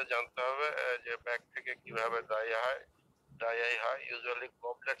স্টুডেন্টদের জানতে হবে যে ব্যাক থেকে কিভাবে ড্রাই আই হয়। ইউজুয়ালি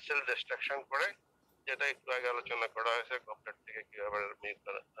গবলেট সেল ডিস্ট্রাকশন করে, যেটা একটু আগে আলোচনা করা হয়েছে, গবলেট থেকে কিভাবে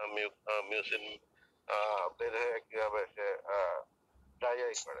মিউসিন বের হয়ে কিভাবে সে ড্রাই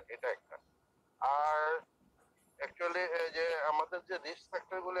আই করে, এটা একটা। আর অ্যাকচুয়ালি যে আমাদের যে রিস্ক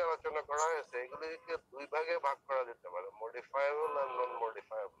ফ্যাক্টর গুলি আলোচনা করা হয়েছে, এগুলিকে দুই ভাগে ভাগ করা যেতে পারে, মডিফায়েবল আর নন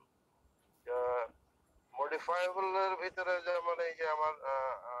মডিফায়েবল। মডিফায়েবল এর ভিতরে যেমন এই যে আমার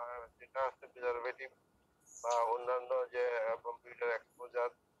যেটা আছে প্রিজারভেটিভ বা অন্যান্য যে কম্পিউটার এক্সপোজার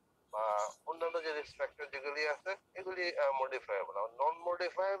বা অন্যান্য যে রিস্ক ফ্যাক্টর যেগুলি আছে, এগুলি মডিফায়েবল। আর নন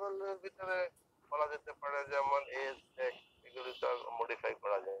মডিফায়েবল এর ভিতরে বলা যেতে পারে যেমন এজ, এগুলি তো মডিফাই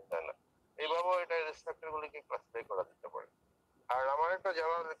করা যায় না। এইভাবেও এটা রিস্ক ফ্যাক্টর গুলিকে ক্লাসিফাই করা যেতে পারে। আর আমার একটা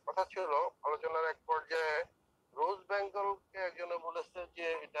জানার কথা ছিল, আলোচনার এক পর্যায়ে রোজ বেঙ্গলকে একজনে বলেছে যে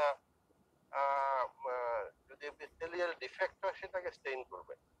এটা যদি এপিথেলিয়াল ডিফেক্ট হয় সেটাকে স্টেইন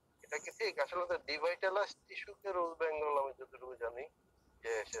করবে। এটা কি ঠিক? আসলে তো ডিভাইটালাইজড টিস্যুকে রোজ বেঙ্গল আমি যতটুকু জানি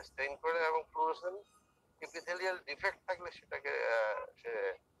যে সে স্টেইন করে, এবং ফ্লোরোসেন্ট এপিথেলিয়াল ডিফেক্ট থাকলে সেটাকে সে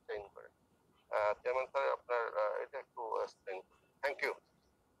স্টেইন করে। যেমন স্যার আপনার এটা একটু স্টেইন। Thank you.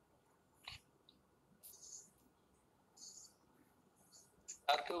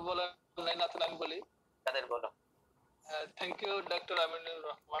 আর কেউ বলা নাই না? তাহলে আমি বলি। তাদের বলো। Thank you, Dr. Aminur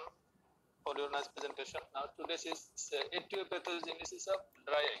Rahman, for your nice presentation. Now today's is etiopathogenesis of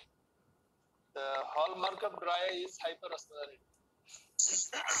dry eye. The hallmark of dry eye is hyperosmolarity.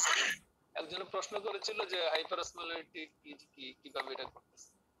 একজন প্রশ্ন করেছিল যে হাইপারঅসমোলারিটি কিভাবে এটা করতেছে।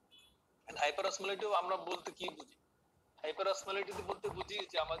 হাইপারঅসমোলারিটি আমরা বলতে কি বুঝি? হাইপারঅসমোলারিটি বলতে বুঝি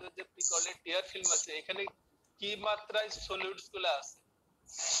যে আমাদের যে প্রিকর্নিয়াল টিয়ার ফিল্ম আছে এখানে কি মাত্রায় সলিউটস গুলো আছে,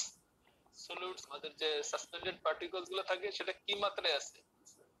 সলিউটস আমাদের যে সাসপেন্ডেড পার্টিকলস গুলো থাকে সেটা কি মাত্রায় আছে।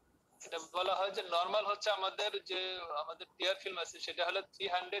 এটা বলা হয় যে নরমাল হচ্ছে আমাদের টিয়ার ফিল্ম আছে সেটা হলো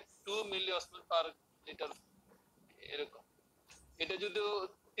 302 মিলি অসমোল পার লিটার এরকম। এটা যদি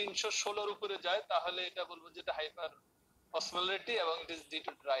 316 এর উপরে যায় তাহলে এটা বলবো যে এটা হাইপার অসমোলারিটি এবং it is due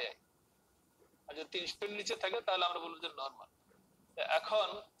to dry eye. আর যদি 300 এর নিচে থাকে তাহলে আমরা বলবো যে নরমাল। এখন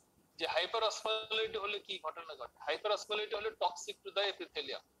যে হাইপার অসমোলারিটি হলে কি ঘটনা ঘটে? হাইপার অসমোলারিটি হলে টক্সিক টু দা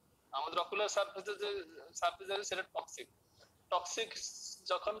এপিথেলিয়াম। আমাদের অকুলার সারফেসে যে সারফেস আছে সেটা টক্সিক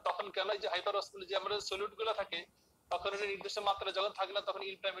তখন কেন যে হাইপার অসমোলারিটি যে আমাদের সলিউট গুলো থাকে তখন এটা নির্দিষ্ট মাত্রা যখন থাকে না তখন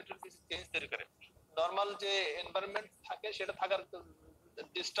ইনফ্ল্যামেটরি চেঞ্জ তৈরি করে। নরমাল যে এনভায়রনমেন্ট থাকে সেটা থাকার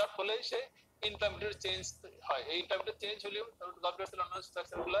ডিস্টার্ব হলে সে ইনফ্ল্যামেটরি চেঞ্জ হয়। এই ইনফ্ল্যামেটরি চেঞ্জ হলে গলব্লাডার অন্য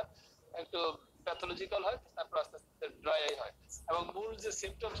স্ট্রাকচারগুলো একটু প্যাথোলজিক্যাল হয়, তারপর আস্তে আস্তে ড্রাই আই হয়। এবং মূল যে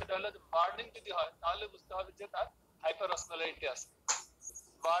সিম্পটম সেটা হলো বার্নিং যদি হয় তাহলে বুঝতে হবে যে তার হাইপার অসমোলারিটি আছে।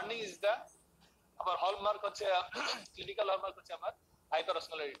 বার্নিং ইজ দা আমার হলমার্ক হচ্ছে, ক্লিনিক্যাল হলমার্ক হচ্ছে আমার হাইপার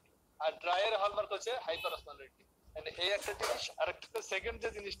অসমোলারিটি, আর ড্রাইয়ের হলমার্ক হচ্ছে হাইপার অসমোলারিটি। এই একটা জিনিস। আর একটা সেকেন্ড যে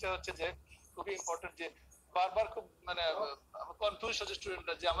জিনিসটা হচ্ছে যে খুবই ইম্পর্টেন্ট, যে বারবার খুব মানে কনফিউজ হচ্ছে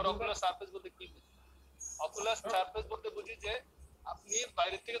স্টুডেন্টরা যে আমরা অকুলার সারফেস বলতে কি বুঝি। অকুলার সারফেস বলতে বুঝি যে আপনি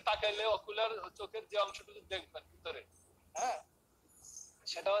বাইরে থেকে তাকাইলে অকুলার চোখের যে অংশটুকু দেখবেন ভিতরে, হ্যাঁ,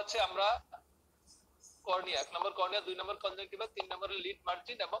 সেটা হচ্ছে আমরা কর্নিয়া, 1 নম্বর কর্নিয়া, 2 নম্বর কনজাংটিভা, 3 নম্বরে লিড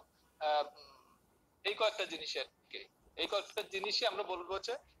মার্জিন এবং এই কয়েকটা জিনিসের এই কয়েকটা জিনিসই আমরা বলবো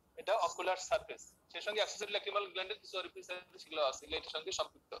হচ্ছে এটা অকুলার সারফেস। সেই সঙ্গে অ্যাক্সেসরি ল্যাক্রিমাল গ্ল্যান্ডের কিছু অরিফিস সেগুলো আছে, এটার সঙ্গে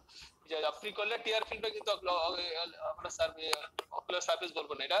সম্পৃক্ত। যে আপনি করলে টিয়ার ফিল্মটা কিন্তু আমরা অকুলার সারফেস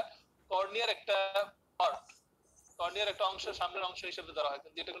বলবো না, এটা কর্নিয়ার একটা পার্ট, কর্নিয়ার একটা অংশ, সামনের অংশ হিসেবে ধরা হয়,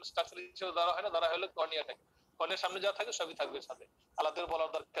 কিন্তু এটা কোনো স্ট্রাকচার হিসেবে ধরা হয় না। ধরা হলো কর্নিয়াটাকে, কর্নিয়ার সামনে যা থাকে সবই থাকবে সাথে, আলাদা করে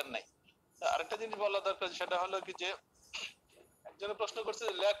বলার দরকার নাই। আরেকটা জিনিস বলা দরকার সেটা হলো কি যে একজনে প্রশ্ন করছে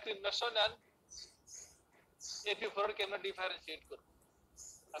যে ল্যাক্রিমেশন এন্ড এপিফোর কেমনে ডিফারেন্সিয়েট করব।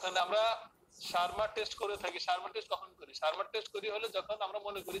 এখন আমরা শার্মার টেস্ট করে থাকি। শার্মার টেস্ট কখন করি? শার্মার টেস্ট করি হলো যখন আমরা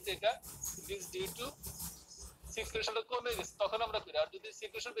মনে করি যে এটা ইজ ডিউ টু সিক্রেশনটা কমে গেছে, তখন আমরা করি। আর যদি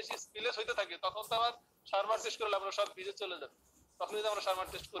সিক্রেশন বেশি স্পিলেস হইতে থাকে তখন তো আমার শার্মার টেস্ট করলে আমরা সব ভিজে চলে যাবে, তখন যদি আমরা শার্মার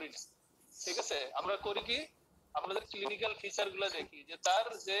টেস্ট করি না। ঠিক আছে, আমরা করি কি, আমাদের ক্লিনিক্যাল ফিচার গুলো দেখি যে তার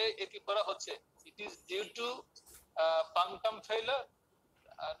যে এটি করা হচ্ছে it is due to পাংটাম failure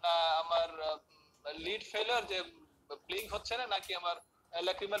না আমার লিড ফেইলার, যে ব্লিঙ্ক হচ্ছে না, নাকি আমার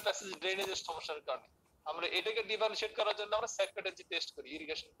ল্যাক্রিমাল প্যাসেজ ড্রেনেজের সমস্যার কারণে। আমরা এটাকে ডিফারেন্সিয়েট করার জন্য আমরা স্যাকপেটেজি টেস্ট করি,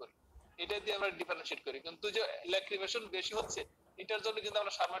 ইরিগেশন করি, এটা দিয়ে আমরা ডিফারেন্সিয়েট করি। কিন্তু যে ল্যাক্রিমেশন বেশি হচ্ছে এটার জন্য কিন্তু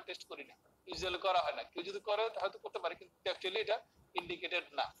আমরা শার্মার টেস্ট করি না, ইউজুয়ালি করা হয় না। কেউ যদি করে হয়তো করতে পারে, কিন্তু অ্যাকচুয়ালি এটা ইন্ডিকেটেড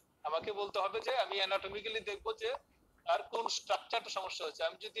না। আমাকে বলতে হবে যে আমি অ্যানাটমিক্যালি দেখবো যে আর কোন স্ট্রাকচারটা সমস্যা হচ্ছে।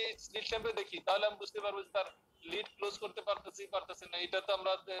 আমি যদি স্লিট ল্যাম্পে দেখি তাহলে আমি বুঝতে পারবো যে তার লিড ক্লোজ করতে পারতেছে না, এটা তো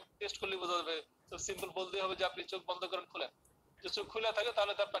আমরা টেস্ট করলে বোঝা যাবে। তো সিম্পল বলতে হবে যে আপনি চোখ বন্ধ করেন, খুলেন, যে চোখ খুলে থাকে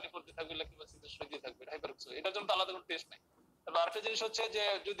তাহলে তার পানি পড়তে থাকবে, ল্যাক্রিমাল সিকশন সরিয়ে থাকবে, হাইপারক্সিয়া। এটার জন্য তো আলাদা কোনো টেস্ট নাই। তারপর আরেকটা জিনিস হচ্ছে যে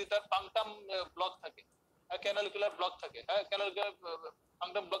যদি তার পাংটাম ব্লক থাকে, ক্যানালিকুলার ব্লক থাকে, হ্যাঁ, ক্যানালিকুলার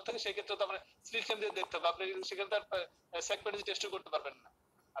পাংটাম ব্লক থাকে, সেক্ষেত্রে তো আমরা স্লিট ল্যাম্প দিয়ে দেখতে হবে। আপনি সেখানে তার স্যাকপেটেজি টেস্ট করতে পারবেন না।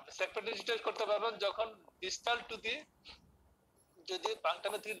 আপনি স্যাকপেটেজি টেস্ট করতে পারবেন যখন ডিস্টাল টু দি, যদি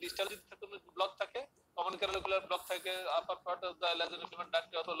পাংটামের থেকে ডিস্টাল যদি কোনো ব্লক থাকে, কমন ক্যানালিকুলার ব্লক থাকে, আপার পার্ট অফ দ্য ল্যাজোনেফ্রিমান ডাক্ট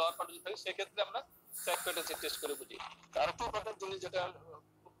অথবা লোয়ার পার্ট যদি থাকে, সেক্ষেত্রে আমরা স্যাকপেটেজি টেস্ট করে বুঝি। আরেকটা কথা জিনিস যেটা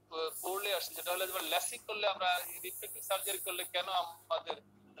পড়লে আসছে সেটা হলো যেমন ল্যাসিক করলে আমরা রিফ্লেক্টিভ সার্জারি করলে কেন আমাদের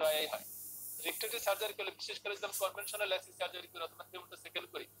ড্রাই আই হয়। রিফ্লেক্টিভ সার্জারি করলে, বিশেষ করে যখন কনভেনশনাল ল্যাসিক সার্জারি করি অথবা সেকেন্ড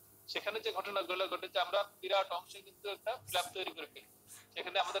করি, সেখানে যে ঘটনাগুলো ঘটেছে আমরা বিরাট অংশে কিন্তু একটা ফ্ল্যাপ তৈরি করে ফেলি,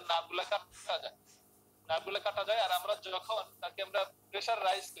 সেখানে আমাদের নার্ভগুলো কাটা যায়, নার্ভগুলো কাটা যায়। আর আমরা যখন তাকে আমরা প্রেসার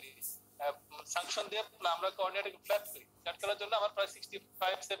রাইজ করি, সাংশন দিয়ে আমরা কর্নিয়াটাকে ফ্ল্যাট করি, ফ্ল্যাট করার জন্য আমার প্রায়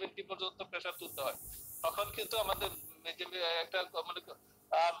 65-70 পর্যন্ত প্রেসার তুলতে হয়। তখন কিন্তু আমাদের একটা মানে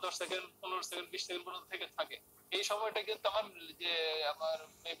 8-10 সেকেন্ড, 15 সেকেন্ড, 20 সেকেন্ড পর্যন্ত থেকে থাকে। এই সময়টা কিন্তু আমার যে আমার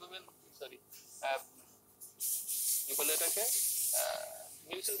মেবুমেন সরি কি বলে এটাকে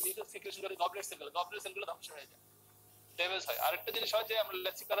মিউসিক সিক্রেশন করে গবলেট সেলগুলো ধ্বংস হয়ে যায়, ড্যামেজ হয়। আরেকটা জিনিস হয় যে আমরা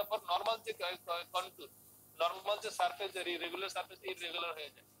ল্যাসিক করার পর নরমাল যে কন্টুর, নরমাল যে সারফেস, রেগুলার সারফেস ইররেগুলার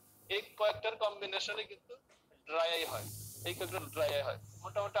হয়ে যায়। এই কয়েকটার কম্বিনেশনে কিন্তু ড্রাই আই হয়, এই কয়েকটা ড্রাই আই হয়।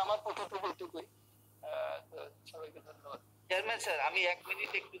 মোটামুটি আমার প্রথম বলটুকুই। সবাইকে ধন্যবাদ। চেয়ারম্যান স্যার, আমি 1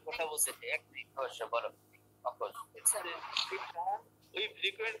 মিনিট একটু কথা বলতে চাই। 1 মিনিট অবশ্য বলো। We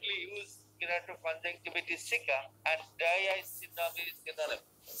frequently use keratoconjunctivitis sicca and dry eye syndrome is developed.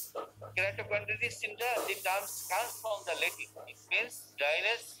 keratoconjunctivitis syndrome, the term comes from the Latin. It means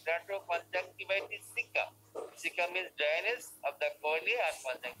dryness, keratoconjunctivitis sicca. Sicca means dryness of the cornea and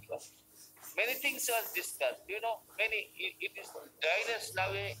conjunctiva. Many things was discussed. You know, it is dryness now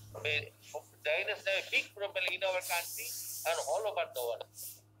a big problem in our country and all over the world.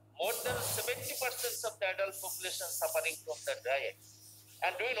 More than 70% of the adult population suffering from the dry eye.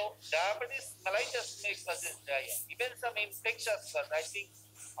 And do you know, diabetes mellitus may cause dry eye. Even some infectious cause. I think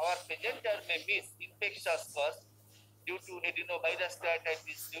our presenter may miss infectious cause due to adenovirus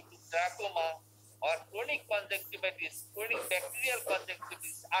keratitis, due to trachoma, or chronic conjunctivitis, chronic bacterial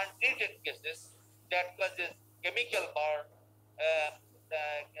conjunctivitis, untreated cases that causes chemical burn,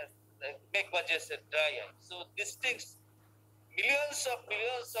 may causes dry eye. So these things, millions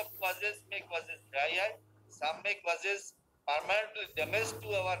of causes may causes dry eye. Some may causes permanent damage to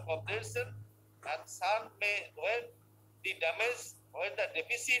our population, and some may, when the damage, when the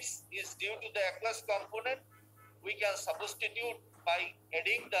deficits is due to the aqueous component, we can substitute by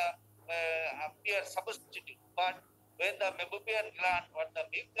adding the substitute. But when the meibomian gland or the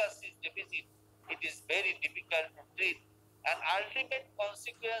mucus is deficit, it is very difficult to treat. And ultimate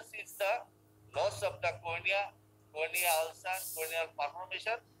consequence is the loss of the cornea, cornea ulcer, corneal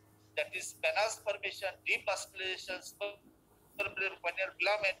malformation, that is venous formation, devascularization, corneal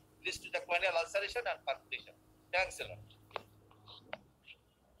filament leads to the corneal ulceration and perforation. Thanks a lot.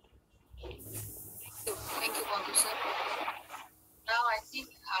 Thank you, Bondu sir. Now I think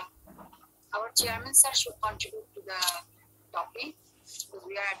our chairman sir should contribute to the topic because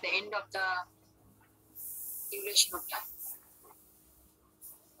we are at the end of the duration of time.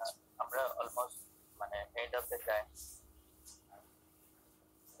 আমরা almost মানে end of the time.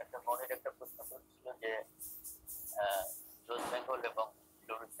 একটা মনের একটা প্রশ্ন করছিল যে রোজ বেঙ্গল এবং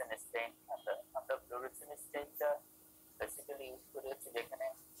fluorescent Steyn, আমরা ফ্লোরেসেন্ট স্টেইনটা বেসিক্যালি ইউজ করি হচ্ছে যেখানে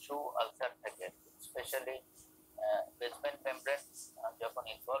শু আলসার থাকে, স্পেশালি বেসমেন্ট মেমব্রেন যখন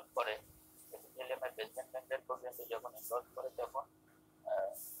ইনভলভ করে, এপিথেলিয়ামের বেসমেন্ট মেমব্রেন পর্যন্ত যখন ইনভলভ করে তখন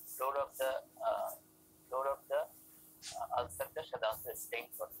ফ্লোর অফ দ্য আলসারটা সাধারণত স্টেইন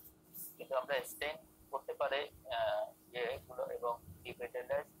করে। কিন্তু আমরা স্টেইন করতে পারে যেগুলো এবং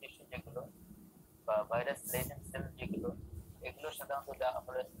ডিপেটেলাইজ টিস্যু যেগুলো বা ভাইরাস লেজেন সেল যেগুলো, এগুলো সাধারণত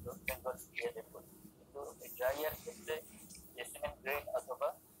আমরা রোজ বেঙ্গল দিয়ে করি। কিন্তু ড্রাই এর ক্ষেত্রে জেসমিন গ্রেন অথবা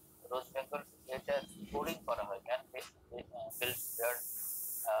রোজ বেঙ্গল এটা স্কোরিং করা হয়, can build there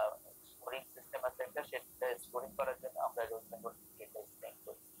scoring system আছে একটা, সেটা স্কোরিং করার জন্য আমরা রোজ বেঙ্গল এটা স্টেইন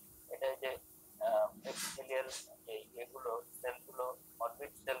করি। এটা যে এপিথেলিয়াল যে এগুলো সেলগুলো,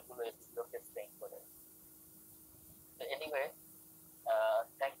 মরবিড সেলগুলো এগুলোকে স্টেইন করে। So anyway,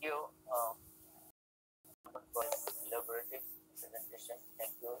 thank you for elaborative presentation.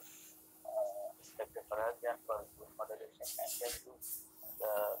 Thank you, Dr. Farhadjan, for good moderation, and thank you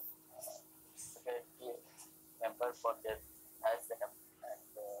the secretary member for their nice and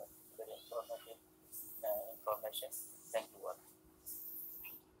very informative information. Thank you all.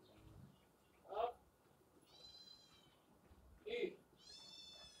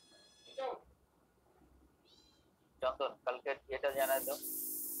 চন্দন, কালকে এটা জানাই দাও।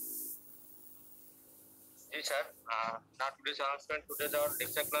 Yes, sir. Now today's announcement. Today's our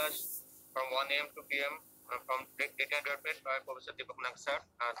lecture class from 1 a.m. to p.m. From data development by Professor Deepak Naik sir.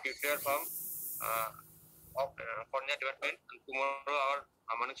 Tutor from cornea development. And tomorrow our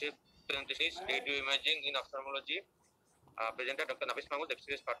Maniship presentation is radio imaging in ophthalmology. Presenter Dr. Nafis Mahmood,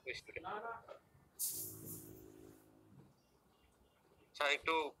 FCS Part 2 student. Sir,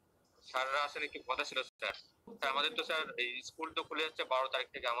 একটু স্যাররা আসলে কি কথা ছিল sir? আমাদের তো sir এই school তো খুলে যাচ্ছে 12 তারিখ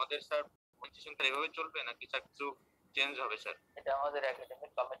থেকে, আমাদের স্যার পরিচালনা এভাবে চলবে নাকি স্যার কিছু চেঞ্জ হবে স্যার? এটা আমাদের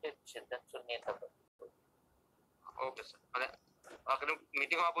একাডেমিক কমিটির সিদ্ধান্ত নিয়ে থাকবে। ওকে স্যার, মানে একাডেমিক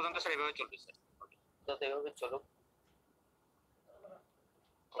মিটিং হওয়া পর্যন্ত স্যার এভাবে চলবে স্যার? তো এভাবে চলুক,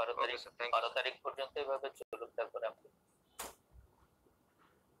 12 তারিখ পর্যন্ত এভাবে চলুক, তারপরে আমরা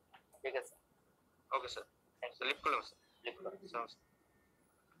ঠিক আছে। ওকে স্যার, লিভ করলাম স্যার। লিভ করলাম।